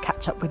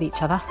catch up with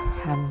each other,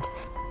 and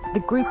the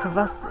group of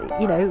us,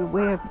 you know,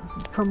 we're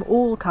from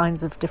all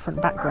kinds of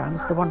different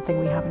backgrounds. The one thing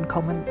we have in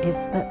common is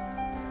that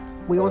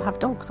we all have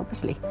dogs,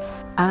 obviously.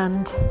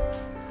 And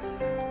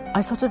I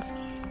sort of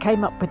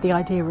came up with the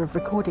idea of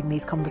recording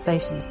these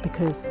conversations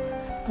because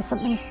there's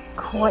something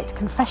quite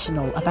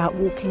confessional about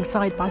walking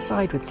side by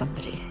side with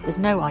somebody. There's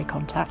no eye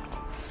contact.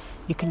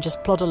 You can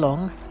just plod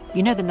along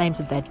You know the names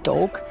of their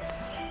dog.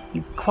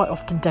 You quite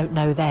often don't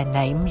know their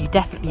name. You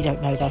definitely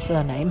don't know their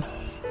surname.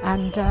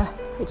 And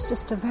it's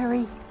just a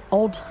very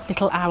odd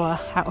little hour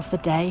out of the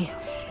day.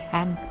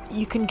 And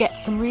you can get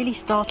some really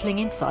startling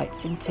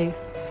insights into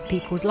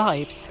people's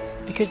lives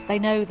because they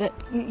know that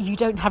you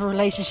don't have a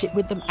relationship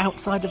with them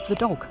outside of the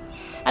dog.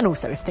 And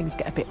also if things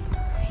get a bit,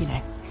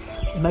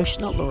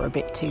 emotional or a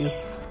bit too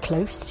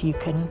close, you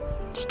can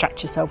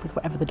distract yourself with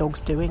whatever the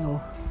dog's doing,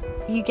 or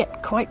you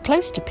get quite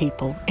close to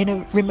people in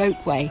a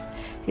remote way.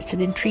 It's an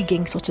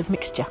intriguing sort of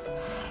mixture.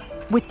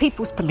 With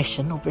people's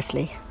permission,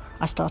 obviously,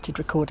 I started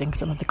recording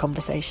some of the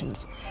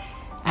conversations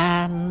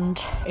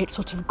and it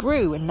sort of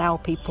grew, and now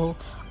people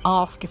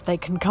ask if they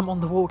can come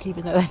on the walk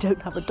even though they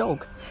don't have a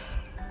dog,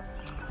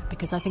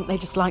 because I think they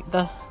just like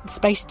the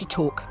space to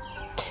talk.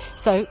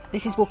 So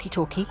this is Walkie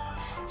Talkie.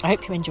 I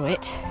hope you enjoy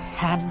it,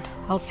 and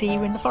I'll see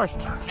you in the forest.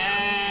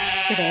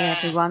 Good day,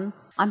 everyone.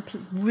 I'm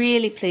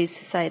really pleased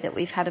to say that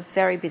we've had a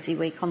very busy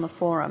week on the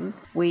forum.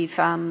 We've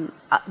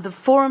the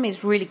forum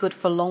is really good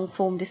for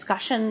long-form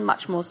discussion,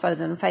 much more so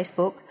than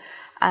Facebook.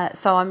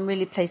 So I'm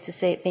really pleased to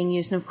see it being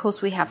used. And of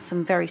course, we have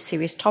some very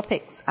serious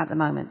topics at the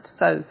moment.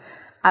 So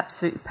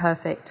absolutely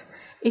perfect.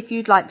 If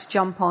you'd like to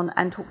jump on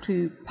and talk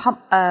to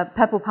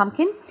Purple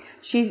Pumpkin,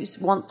 she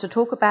wants to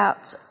talk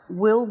about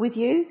Will with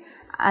you.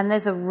 And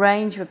there's a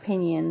range of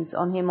opinions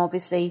on him.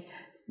 Obviously,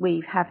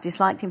 we have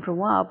disliked him for a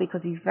while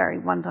because he's very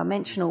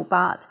one-dimensional,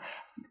 but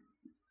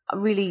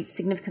really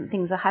significant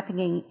things are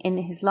happening in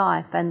his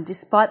life. And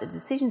despite the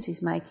decisions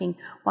he's making,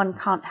 one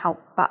can't help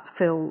but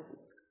feel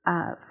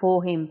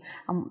for him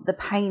and the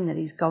pain that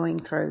he's going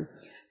through.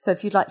 So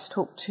if you'd like to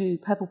talk to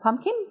Purple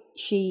Pumpkin,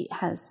 she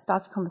has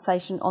started a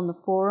conversation on the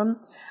forum.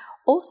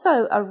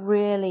 Also, a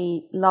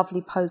really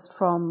lovely post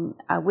from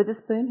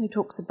Witherspoon, who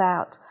talks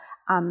about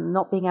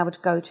not being able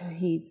to go to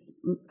his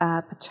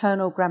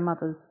paternal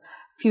grandmother's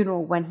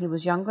funeral when he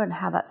was younger and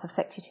how that's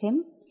affected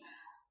him.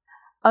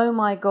 Oh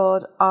my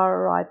God,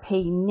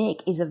 R.I.P.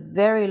 Nick is a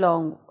very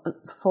long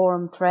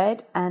forum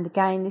thread. And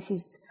again, this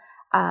is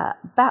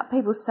about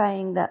people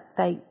saying that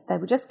they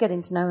were just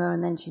getting to know her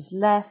and then she's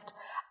left,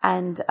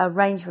 and a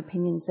range of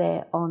opinions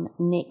there on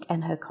Nick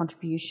and her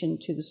contribution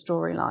to the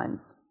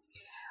storylines.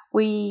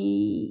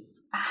 We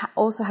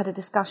also had a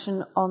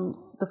discussion on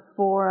the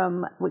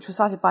forum, which was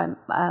cited by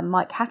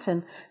Mike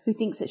Hatton, who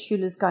thinks that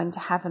Shula's going to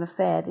have an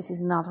affair. This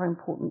is another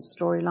important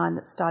storyline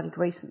that started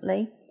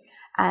recently,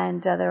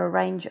 and there are a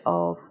range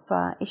of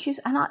issues.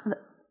 And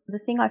the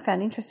thing I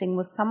found interesting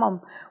was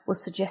someone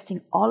was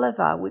suggesting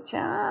Oliver, which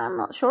I'm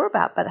not sure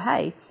about, but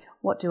hey,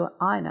 what do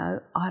I know?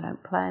 I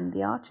don't plan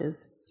the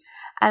Archers.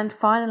 And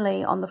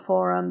finally, on the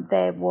forum,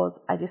 there was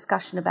a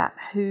discussion about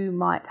who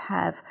might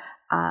have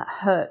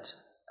hurt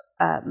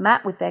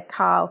Matt with their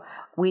car,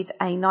 with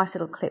a nice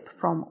little clip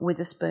from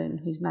Witherspoon,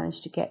 who's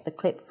managed to get the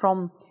clip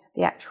from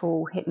the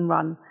actual hit and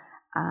run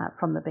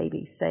from the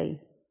BBC.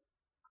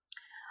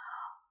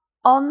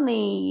 On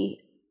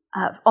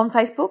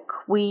Facebook,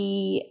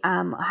 we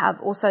have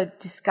also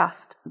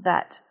discussed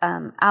that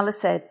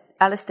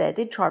Alistair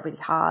did try really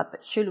hard,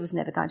 but Shula was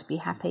never going to be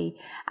happy.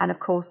 And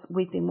of course,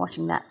 we've been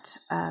watching that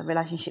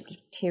relationship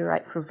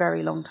deteriorate for a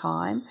very long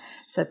time.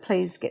 So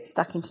please get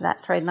stuck into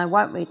that thread. And I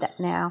won't read that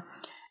now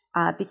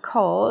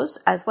because,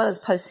 as well as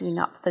posting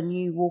up the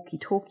new Walkie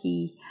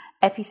Talkie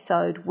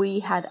episode,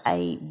 we had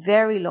a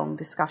very long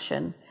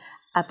discussion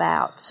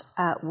about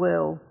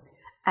Will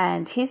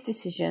and his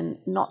decision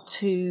not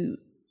to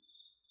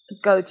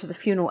go to the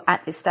funeral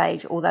at this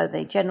stage, although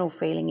the general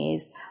feeling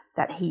is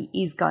that he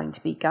is going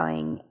to be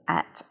going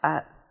at,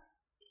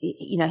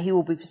 he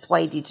will be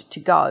persuaded to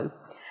go.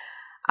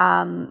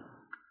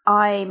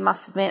 I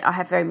must admit I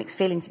have very mixed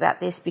feelings about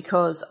this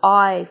because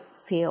I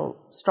feel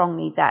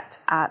strongly that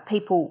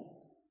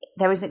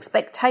there is an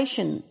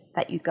expectation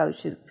that you go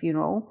to the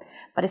funeral,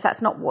 but if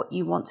that's not what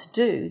you want to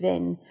do,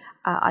 then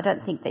I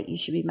don't think that you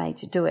should be made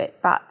to do it.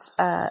 But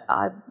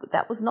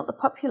that was not the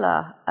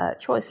popular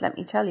choice, let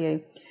me tell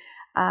you.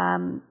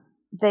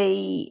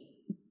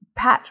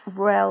 Pat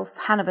Ralph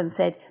Hanavan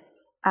said,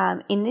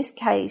 in this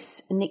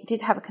case, Nick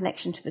did have a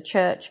connection to the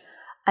church.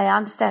 I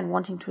understand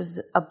wanting to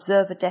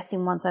observe a death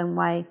in one's own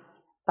way,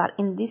 but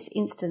in this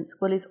instance,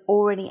 Will is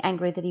already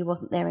angry that he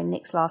wasn't there in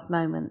Nick's last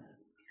moments.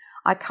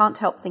 I can't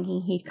help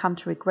thinking he'd come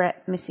to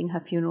regret missing her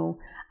funeral,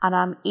 and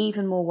I'm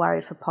even more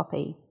worried for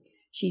Poppy.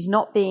 She's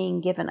not being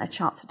given a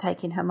chance to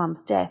take in her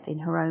mum's death in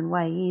her own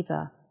way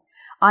either.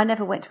 I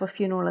never went to a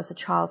funeral as a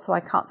child, so I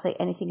can't say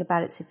anything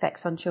about its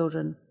effects on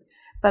children.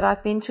 But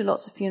I've been to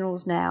lots of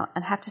funerals now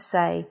and have to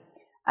say,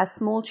 a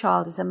small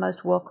child is a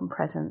most welcome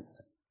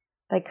presence.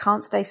 They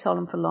can't stay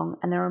solemn for long,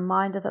 and they're a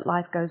reminder that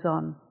life goes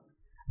on.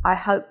 I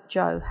hope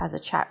Joe has a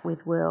chat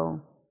with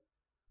Will.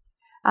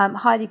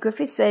 Heidi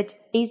Griffith said,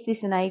 is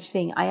this an age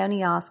thing? I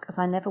only ask as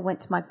I never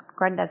went to my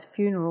granddad's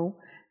funeral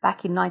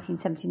back in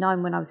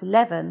 1979 when I was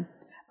 11,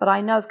 but I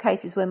know of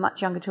cases where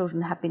much younger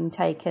children have been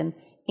taken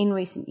in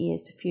recent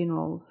years to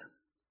funerals.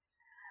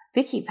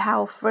 Vicky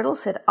Powell-Friddle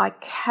said, I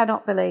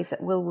cannot believe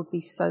that Will would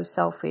be so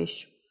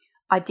selfish.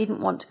 I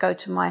didn't want to go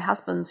to my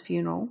husband's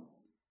funeral.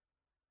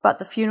 But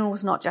the funeral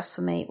was not just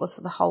for me, it was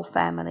for the whole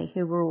family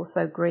who were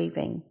also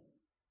grieving.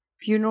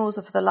 Funerals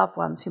are for the loved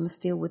ones who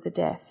must deal with the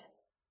death.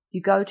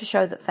 You go to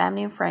show that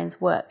family and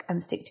friends work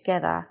and stick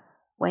together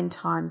when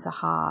times are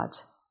hard.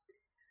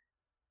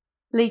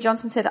 Lee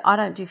Johnson said, I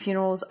don't do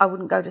funerals. I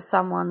wouldn't go to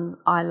someone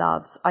I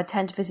love. I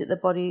tend to visit the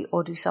body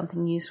or do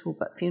something useful,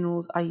 but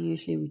funerals are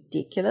usually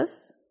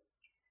ridiculous.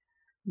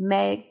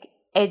 Meg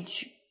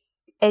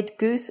Ed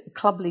Goose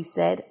Clubley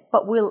said,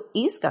 but Will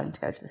is going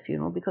to go to the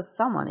funeral because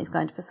someone is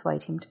going to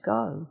persuade him to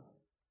go.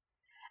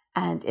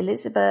 And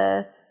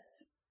Elizabeth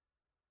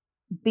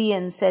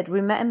Bean said,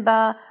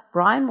 remember,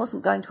 Brian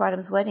wasn't going to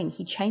Adam's wedding.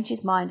 He changed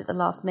his mind at the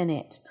last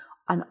minute.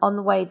 And on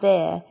the way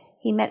there,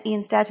 he met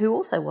Ian's dad, who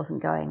also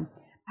wasn't going.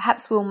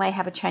 Perhaps Will may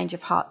have a change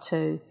of heart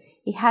too.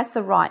 He has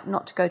the right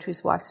not to go to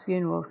his wife's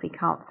funeral if he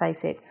can't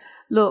face it.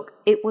 Look,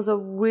 it was a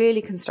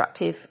really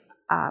constructive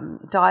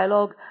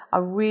dialogue. I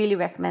really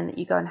recommend that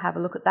you go and have a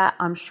look at that.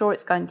 I'm sure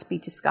it's going to be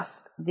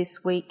discussed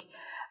this week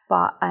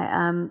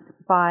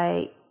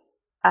by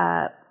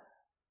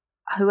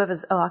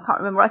whoever's, I can't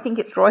remember. I think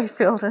it's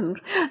Royfield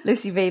and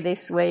Lucy V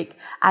this week,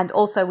 and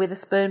also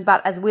Witherspoon.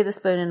 But as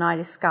Witherspoon and I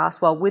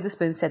discussed, well,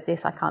 Witherspoon said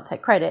this, I can't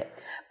take credit,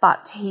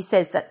 but he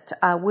says that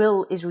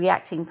Will is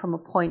reacting from a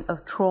point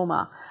of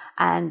trauma,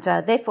 and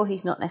therefore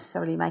he's not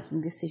necessarily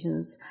making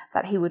decisions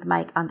that he would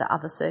make under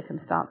other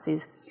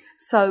circumstances.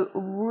 So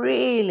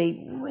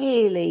really,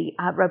 really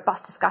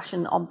robust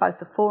discussion on both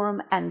the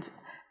forum and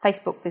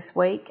Facebook this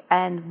week,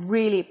 and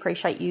really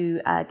appreciate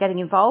you getting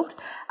involved.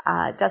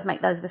 It does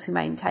make those of us who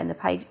maintain the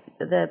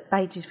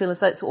pages feel as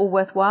though it's all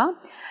worthwhile.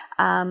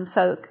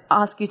 So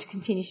ask you to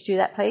continue to do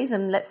that, please,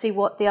 and let's see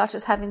what the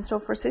archers have in store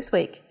for us this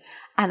week.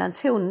 And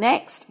until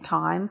next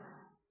time,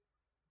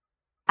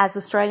 as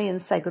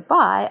Australians say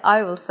goodbye,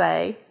 I will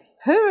say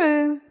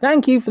hooroo.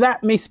 Thank you for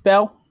that, Miss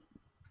Bell.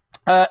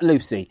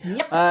 Lucy,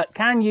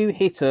 can you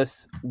hit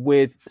us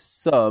with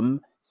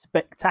some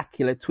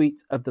spectacular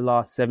tweets of the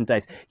last 7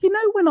 days? You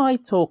know, when I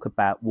talk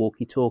about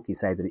walkie-talkie,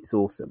 say that it's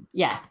awesome.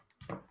 Yeah.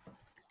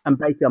 And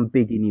basically I'm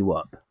bigging you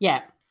up.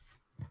 Yeah.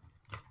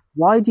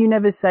 Why do you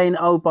never say,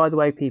 oh, by the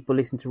way, people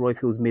listen to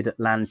Royfield's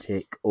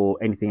Mid-Atlantic or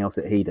anything else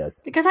that he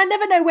does? Because I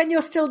never know when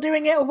you're still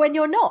doing it or when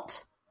you're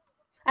not.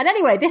 And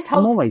anyway, this whole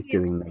I'm always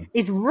doing them.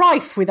 Is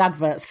rife with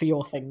adverts for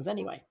your things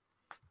anyway.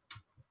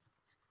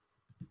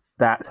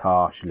 That's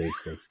harsh,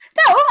 Lucy.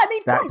 No, I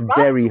mean, that's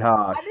very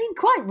harsh. I mean,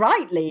 quite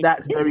rightly.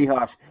 That's very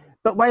harsh.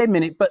 But wait a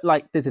minute. But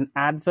like, there's an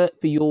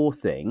advert for your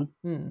thing,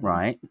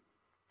 right?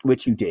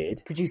 Which you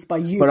did, produced by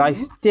you. But I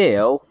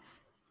still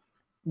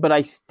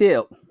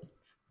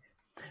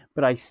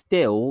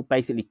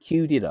basically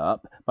queued it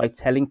up by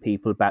telling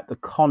people about the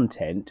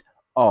content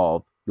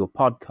of your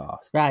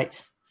podcast.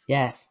 Right.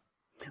 Yes.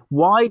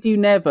 Why do you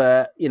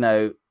never,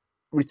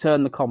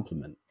 return the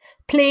compliment?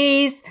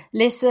 Please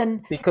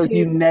listen. Because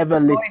you never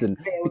listen.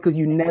 Because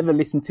you never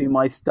listen to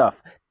my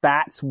stuff.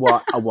 That's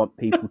what I want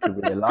people to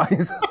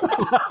realise.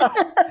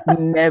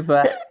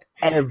 Never,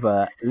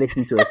 ever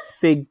listen to a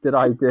fig that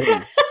I do.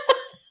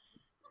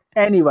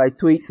 Anyway,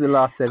 tweet to the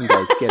last 7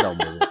 days. Get on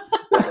with it.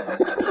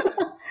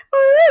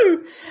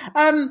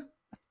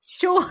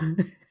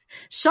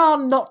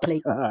 Sean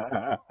Notley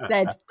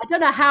said, I don't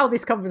know how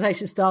this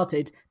conversation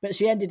started, but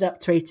she ended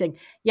up tweeting,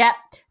 yeah,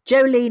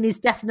 Jolene is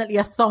definitely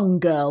a thong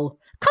girl.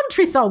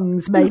 Country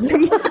thongs,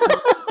 mainly.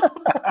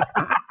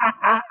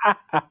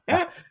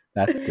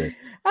 That's good.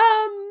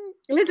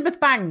 Elizabeth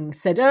Bang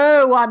said,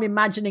 oh, I'm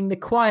imagining the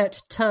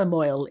quiet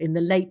turmoil in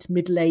the late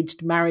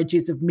middle-aged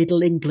marriages of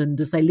Middle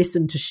England as they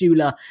listen to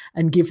Shula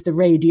and give the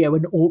radio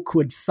an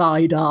awkward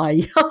side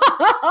eye.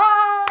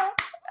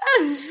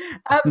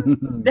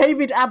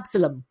 David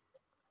Absalom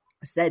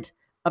said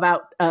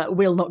about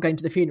Will not going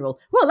to the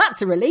funeral. Well,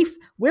 that's a relief.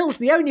 Will's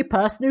the only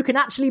person who can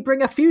actually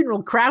bring a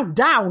funeral crowd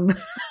down.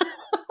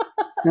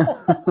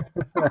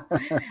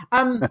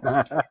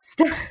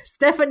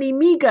 Stephanie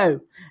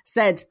Migo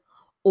said,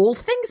 all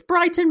things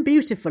bright and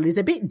beautiful is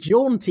a bit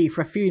jaunty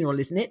for a funeral,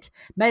 isn't it?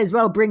 May as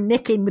well bring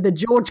Nick in with a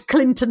George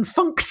Clinton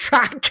funk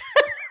track.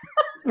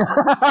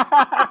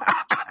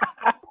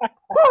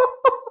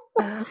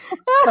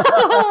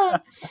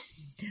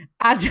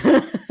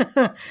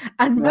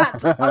 And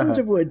Matt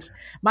Underwood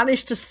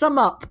managed to sum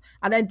up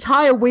an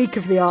entire week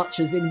of the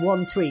Archers in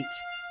one tweet.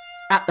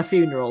 At the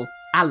funeral,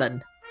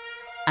 Alan.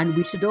 And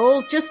we should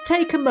all just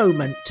take a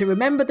moment to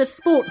remember the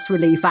Sports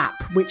Relief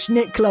app, which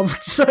Nick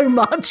loved so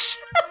much.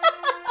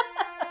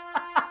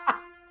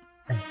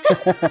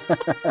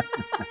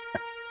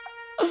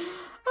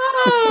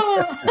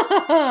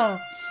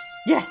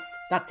 Yes,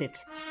 that's it.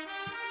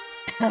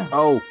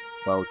 Oh,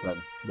 well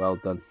done. Well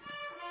done.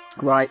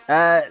 Right,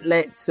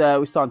 we're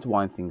starting to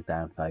wind things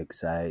down,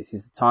 folks. This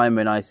is the time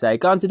when I say,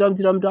 go on to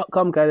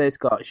dumtydum.com, go there, it's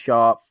got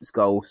Sharp, it's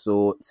got all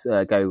sorts,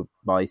 go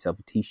buy yourself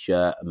a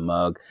t-shirt, a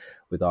mug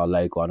with our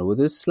logo on, or with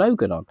a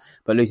slogan on.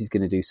 But Lucy's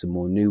going to do some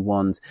more new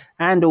ones.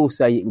 And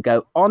also you can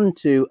go on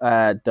to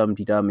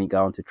Dum-Tee-Dum, you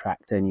go on to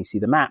Tractor and you see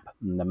the map.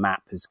 And the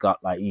map has got,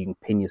 you can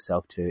pin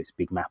yourself to its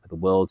big map of the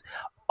world.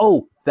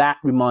 Oh, that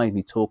reminds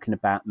me, talking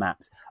about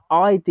maps.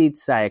 I did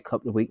say a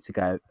couple of weeks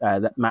ago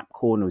that Map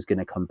Corner was going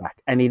to come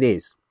back, and it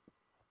is.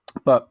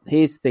 But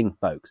here's the thing,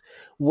 folks.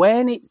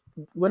 When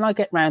I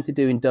get round to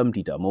doing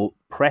Dum-de-Dum or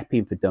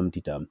prepping for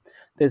Dum-de-Dum,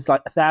 there's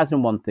like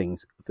 1,001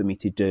 things for me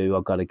to do.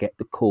 I've got to get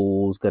the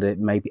calls, got to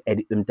maybe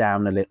edit them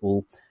down a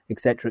little,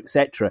 etc.,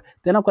 etc.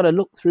 Then I've got to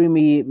look through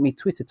me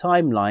Twitter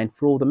timeline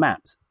for all the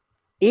maps.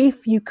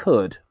 If you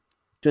could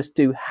just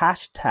do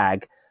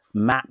hashtag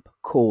Map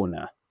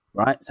Corner,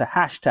 right? So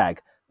hashtag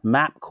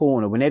Map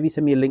Corner, whenever you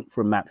send me a link for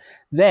a map,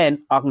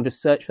 then I can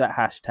just search for that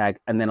hashtag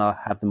and then I'll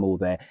have them all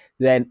there.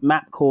 Then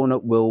Map Corner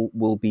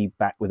will be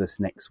back with us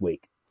next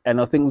week.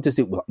 And I think we'll just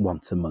do it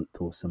once a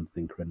month or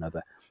something or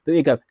another. But there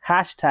you go,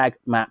 hashtag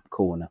Map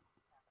Corner.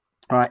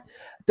 All right.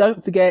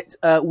 Don't forget,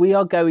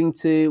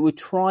 we're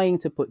trying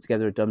to put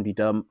together a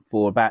Dum-de-Dum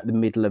for about the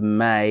middle of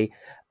May.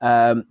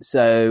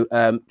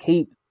 So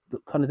keep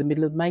kind of the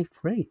middle of May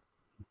free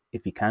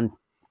if you can.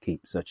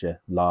 Keep such a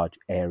large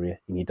area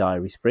in your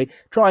diaries free.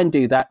 Try and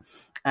do that,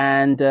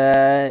 and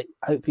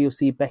hopefully you'll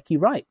see Becky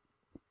Wright.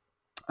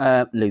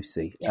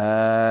 Lucy, do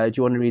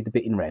you want to read the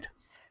bit in red?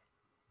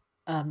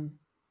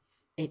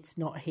 It's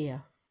not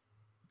here.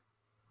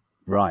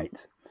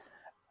 Right.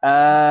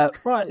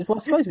 Right. Well, I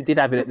suppose we did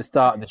have it at the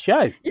start of the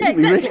show. Yeah,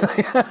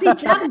 exactly. See,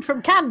 Jan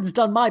from Cannes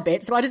done my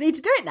bit, so I don't need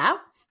to do it now.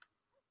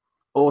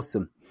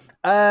 Awesome.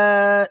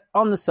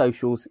 On the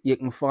socials, you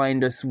can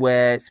find us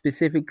where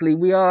specifically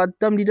we are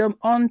Dum-de-Dum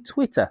on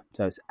Twitter.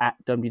 So it's at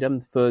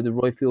Dum-de-Dum for the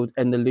Royfield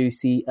and the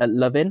Lucy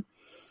Lovin.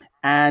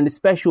 And a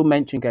special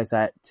mention goes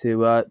out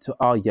to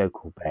our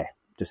yokel bear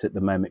just at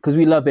the moment because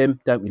we love him,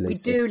 don't we,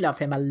 Lucy? We do love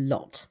him a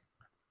lot.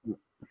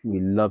 We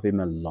love him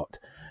a lot.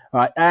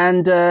 All right.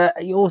 And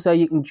also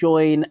you can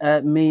join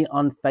me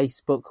on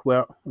Facebook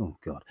where, oh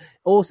God.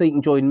 Also you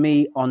can join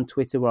me on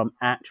Twitter where I'm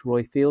at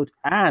Royfield,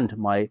 and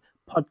my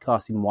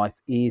podcasting wife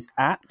is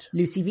at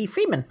Lucy V.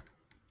 Freeman.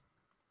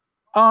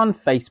 On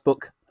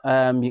Facebook,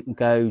 you can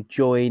go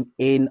join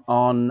in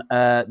on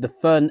the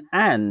fun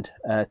and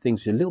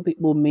things which are a little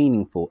bit more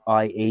meaningful,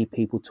 i.e.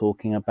 people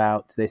talking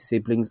about their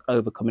siblings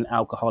overcoming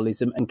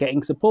alcoholism and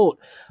getting support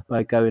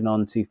by going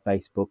on to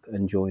Facebook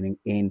and joining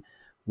in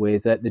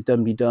with the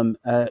Dum-de-Dum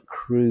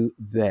crew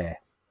there.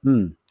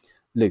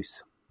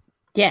 Luce.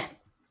 Yeah.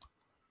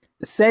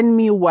 Send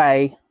me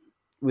away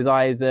with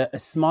either a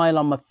smile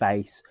on my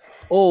face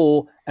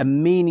or a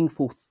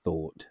meaningful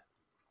thought.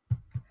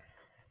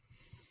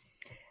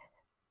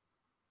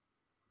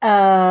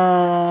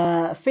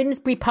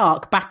 Finsbury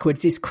Park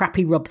backwards is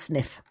crappy Rob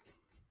Sniff.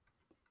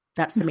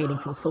 That's the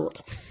meaningful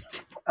thought.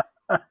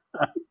 But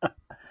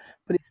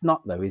it's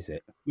not, though, is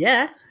it?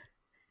 Yeah.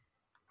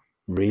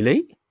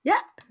 Really? Yeah.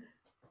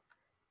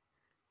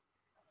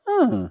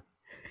 Huh.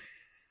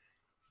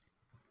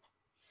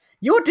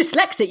 You're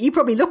dyslexic. You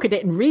probably look at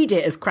it and read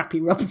it as crappy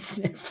Rob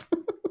Sniff.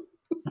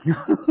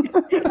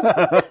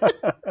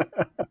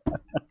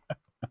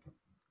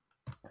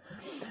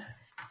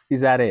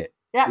 Is that it?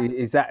 Yeah.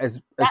 Is that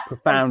as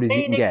profound as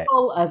you can get?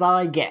 As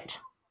I get.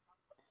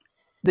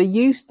 There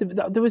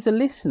was a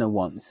listener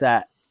once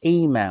that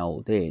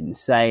emailed in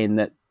saying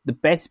that the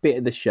best bit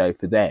of the show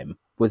for them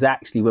was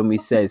actually when we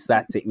says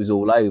that's it was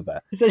all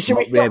over. So should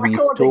we stop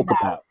recording now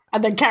about.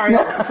 And then carry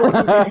on for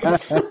 40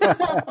 minutes?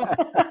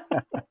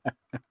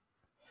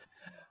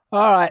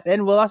 All right,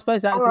 then. Well, I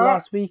suppose that was the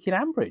last week in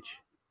Ambridge.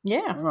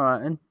 Yeah. All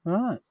right, then.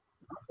 All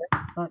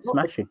right.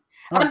 Smashing.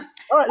 All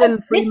right,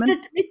 then, Freeman.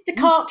 Mr.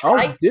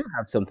 Cartwright. Oh, you do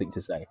have something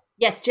to say.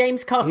 Yes,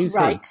 James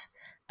Cartwright.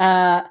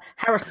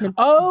 Harassment.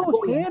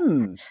 Oh,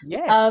 him.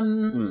 Yes.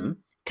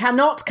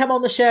 Cannot come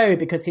on the show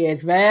because he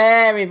is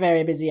very,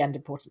 very busy and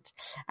important.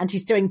 And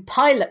he's doing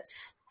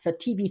pilots for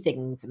TV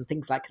things and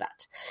things like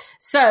that.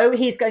 So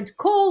he's going to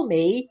call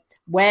me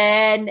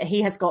when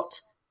he has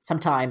got some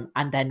time,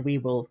 and then we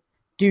will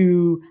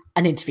do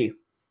an interview.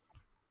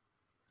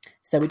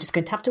 So we're just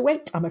going to have to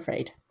wait, I'm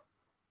afraid.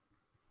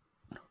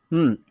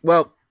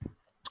 Well,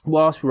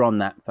 whilst we're on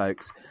that,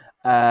 folks,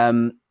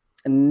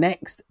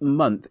 next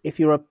month, if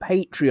you're a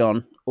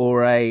Patreon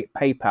or a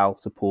PayPal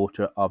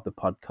supporter of the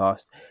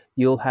podcast,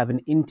 you'll have an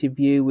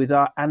interview with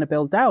our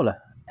Annabelle Dowler,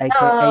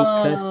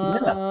 a.k.a. Kirsty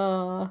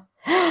Miller.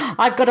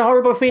 I've got a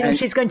horrible feeling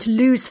she's going to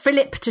lose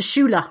Philip to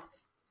Shula.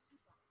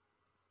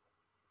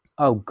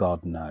 Oh,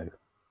 God, no.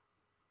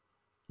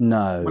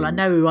 No. Well, I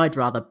know who I'd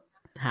rather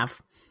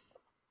have.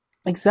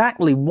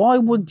 Exactly. Why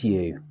would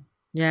you?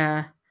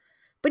 Yeah.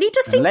 But he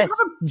just seems to have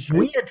a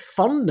weird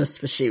fondness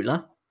for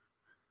Shula.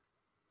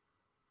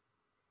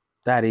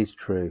 That is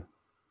true.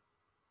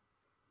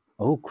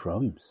 Oh,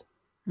 crumbs.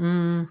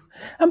 Mm.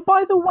 And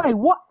by the way,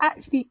 what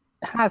actually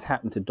has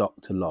happened to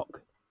Dr.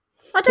 Locke?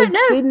 I don't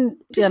know.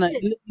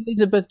 Didn't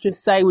Elizabeth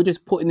just say we're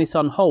just putting this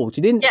on hold?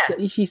 She didn't.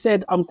 Yeah. She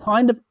said, I'm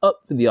kind of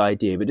up for the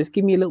idea, but just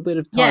give me a little bit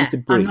of time to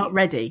breathe. I'm not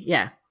ready.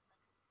 Yeah.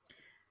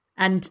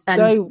 And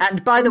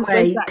by the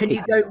way, can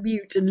you go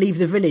mute and leave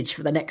the village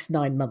for the next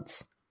 9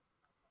 months?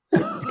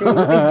 It's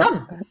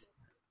done.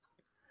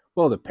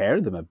 Well, the pair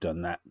of them have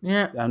done that.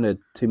 Yeah. I haven't heard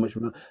too much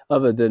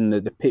other than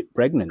the Pip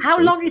pregnancy. How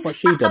long is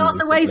Fat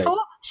Ass away for?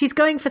 She's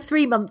going for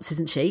 3 months,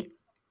 isn't she?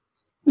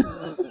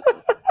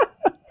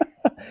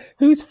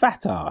 Who's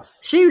fat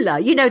ass?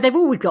 Shula. You know, they've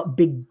always got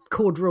big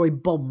corduroy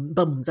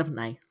bums, haven't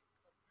they?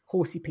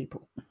 Horsey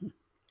people.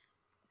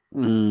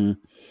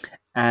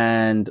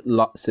 And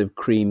lots of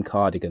cream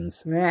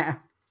cardigans. Yeah.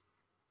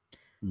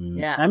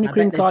 Yeah. How many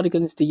cream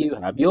cardigans do you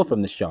have? You're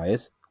from the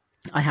Shires.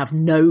 I have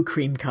no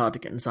cream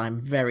cardigans,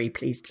 I'm very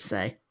pleased to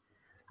say.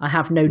 I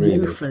have no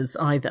loafers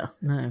either,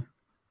 no.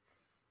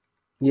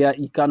 Yeah,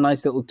 you've got a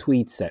nice little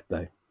tweed set,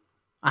 though.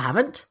 I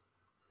haven't.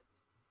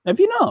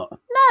 Have you not?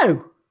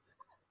 No.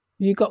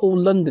 You got all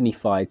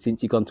Londonified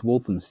since you've gone to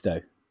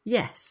Walthamstow.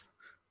 Yes.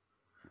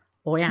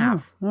 Oh, I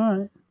have. All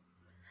right.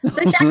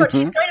 So,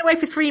 she's going away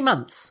for 3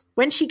 months.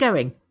 When's she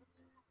going?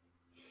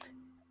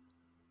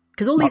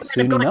 Because all these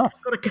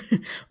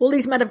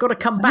men have got to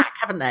come back,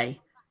 haven't they?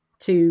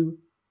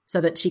 So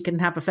that she can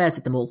have affairs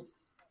with them all.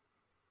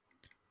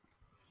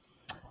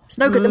 It's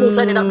no good them all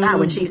turning up now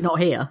when she's not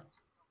here.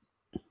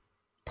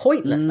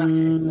 Pointless, that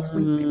is.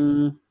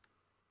 Pointless.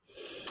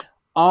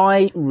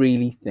 I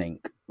really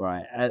think,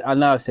 right, I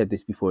know I've said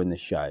this before in the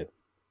show,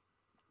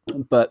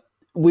 but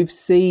we've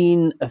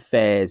seen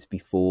affairs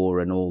before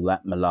and all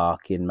that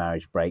malarkey and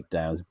marriage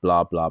breakdowns,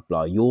 blah, blah,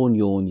 blah, yawn,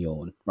 yawn,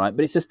 yawn, right?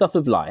 But it's the stuff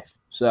of life.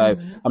 So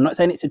I'm not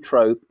saying it's a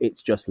trope,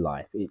 it's just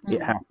life.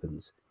 It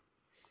happens.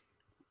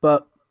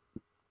 But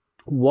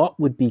what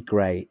would be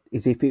great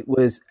is if it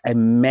was a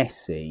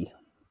messy,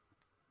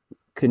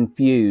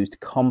 confused,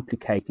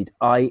 complicated,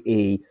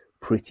 i.e.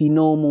 pretty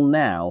normal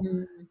now,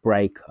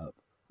 breakup.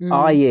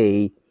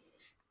 I.e.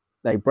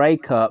 they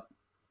break up,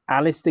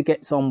 Alistair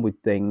gets on with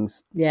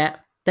things. Yeah.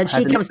 Then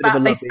she comes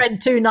back, they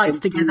spend 2 nights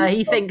together,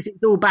 he thinks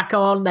it's all back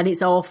on, then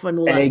it's off and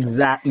all that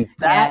Exactly. stuff.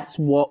 That's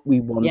what we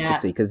want to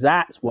see, because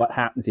that's what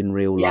happens in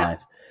real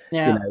life.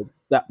 Yeah. You know,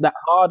 that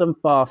hard and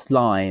fast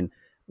line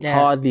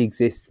hardly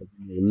exists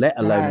anymore, let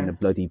alone in a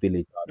bloody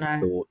village,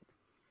 I thought.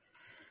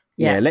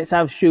 Yeah, let's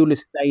have Shula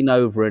staying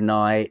over a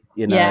night,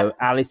 you know,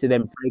 Alistair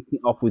then breaking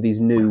it off with his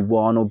new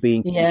one or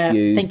being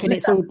confused. Thinking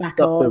it's all back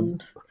on.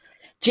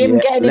 Jim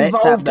getting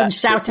involved and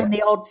shouting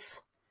the odds.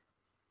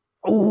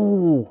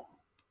 Oh,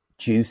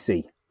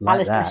 juicy.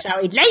 Like Alistair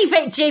shouted, "Leave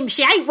it, Jim,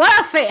 she ain't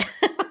worth it."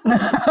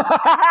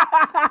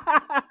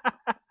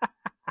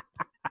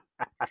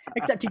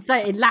 Except he'd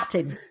say it in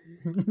Latin.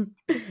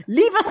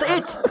 Leave us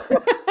it.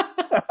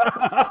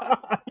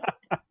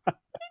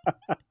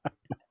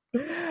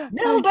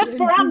 Nil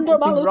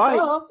desperandum,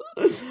 Alistair.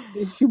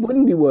 Right. She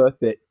wouldn't be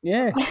worth it.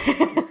 Yeah.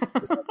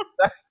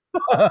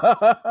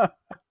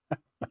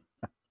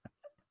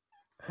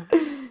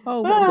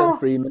 Oh, well done,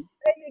 Freeman.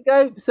 There you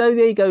go. So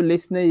there you go,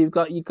 listener. You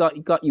got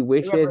your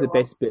wish. Here's the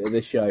best bit of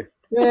the show.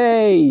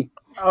 Yay!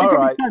 All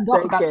right. Turned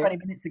off about 20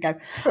 minutes ago.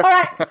 All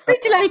right.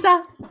 Speak to you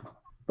later.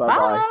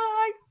 Bye.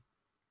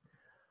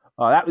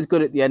 Oh, that was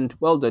good at the end.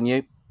 Well done,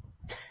 you.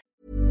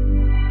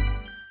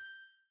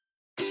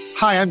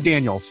 Hi, I'm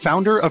Daniel,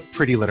 founder of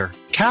Pretty Litter.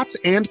 Cats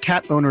and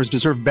cat owners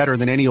deserve better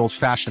than any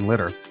old-fashioned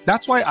litter.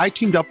 That's why I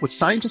teamed up with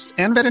scientists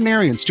and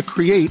veterinarians to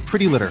create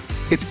Pretty Litter.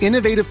 Its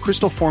innovative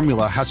crystal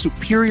formula has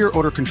superior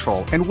odor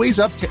control and weighs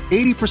up to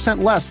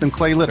 80% less than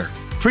clay litter.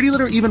 Pretty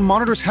Litter even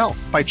monitors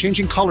health by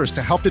changing colors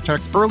to help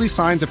detect early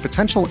signs of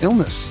potential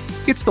illness.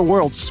 It's the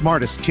world's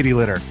smartest kitty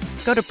litter.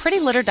 Go to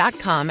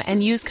prettylitter.com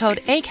and use code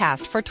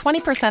ACAST for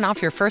 20%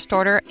 off your first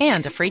order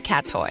and a free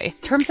cat toy.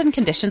 Terms and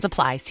conditions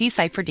apply. See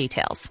site for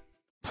details.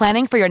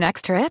 Planning for your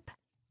next trip?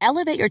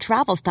 Elevate your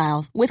travel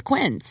style with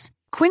Quince.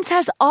 Quince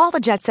has all the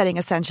jet-setting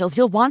essentials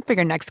you'll want for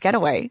your next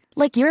getaway,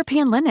 like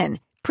European linen,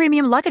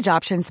 premium luggage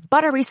options,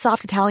 buttery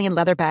soft Italian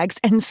leather bags,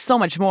 and so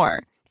much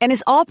more. And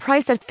is all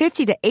priced at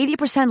 50 to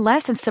 80%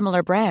 less than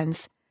similar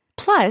brands.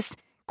 Plus,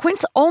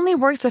 Quince only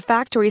works with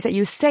factories that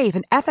use safe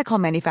and ethical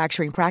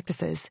manufacturing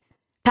practices.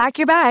 Pack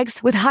your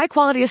bags with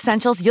high-quality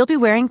essentials you'll be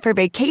wearing for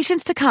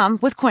vacations to come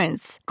with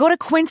Quince. Go to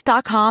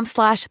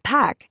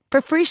quince.com/pack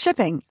for free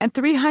shipping and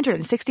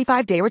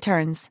 365-day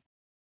returns.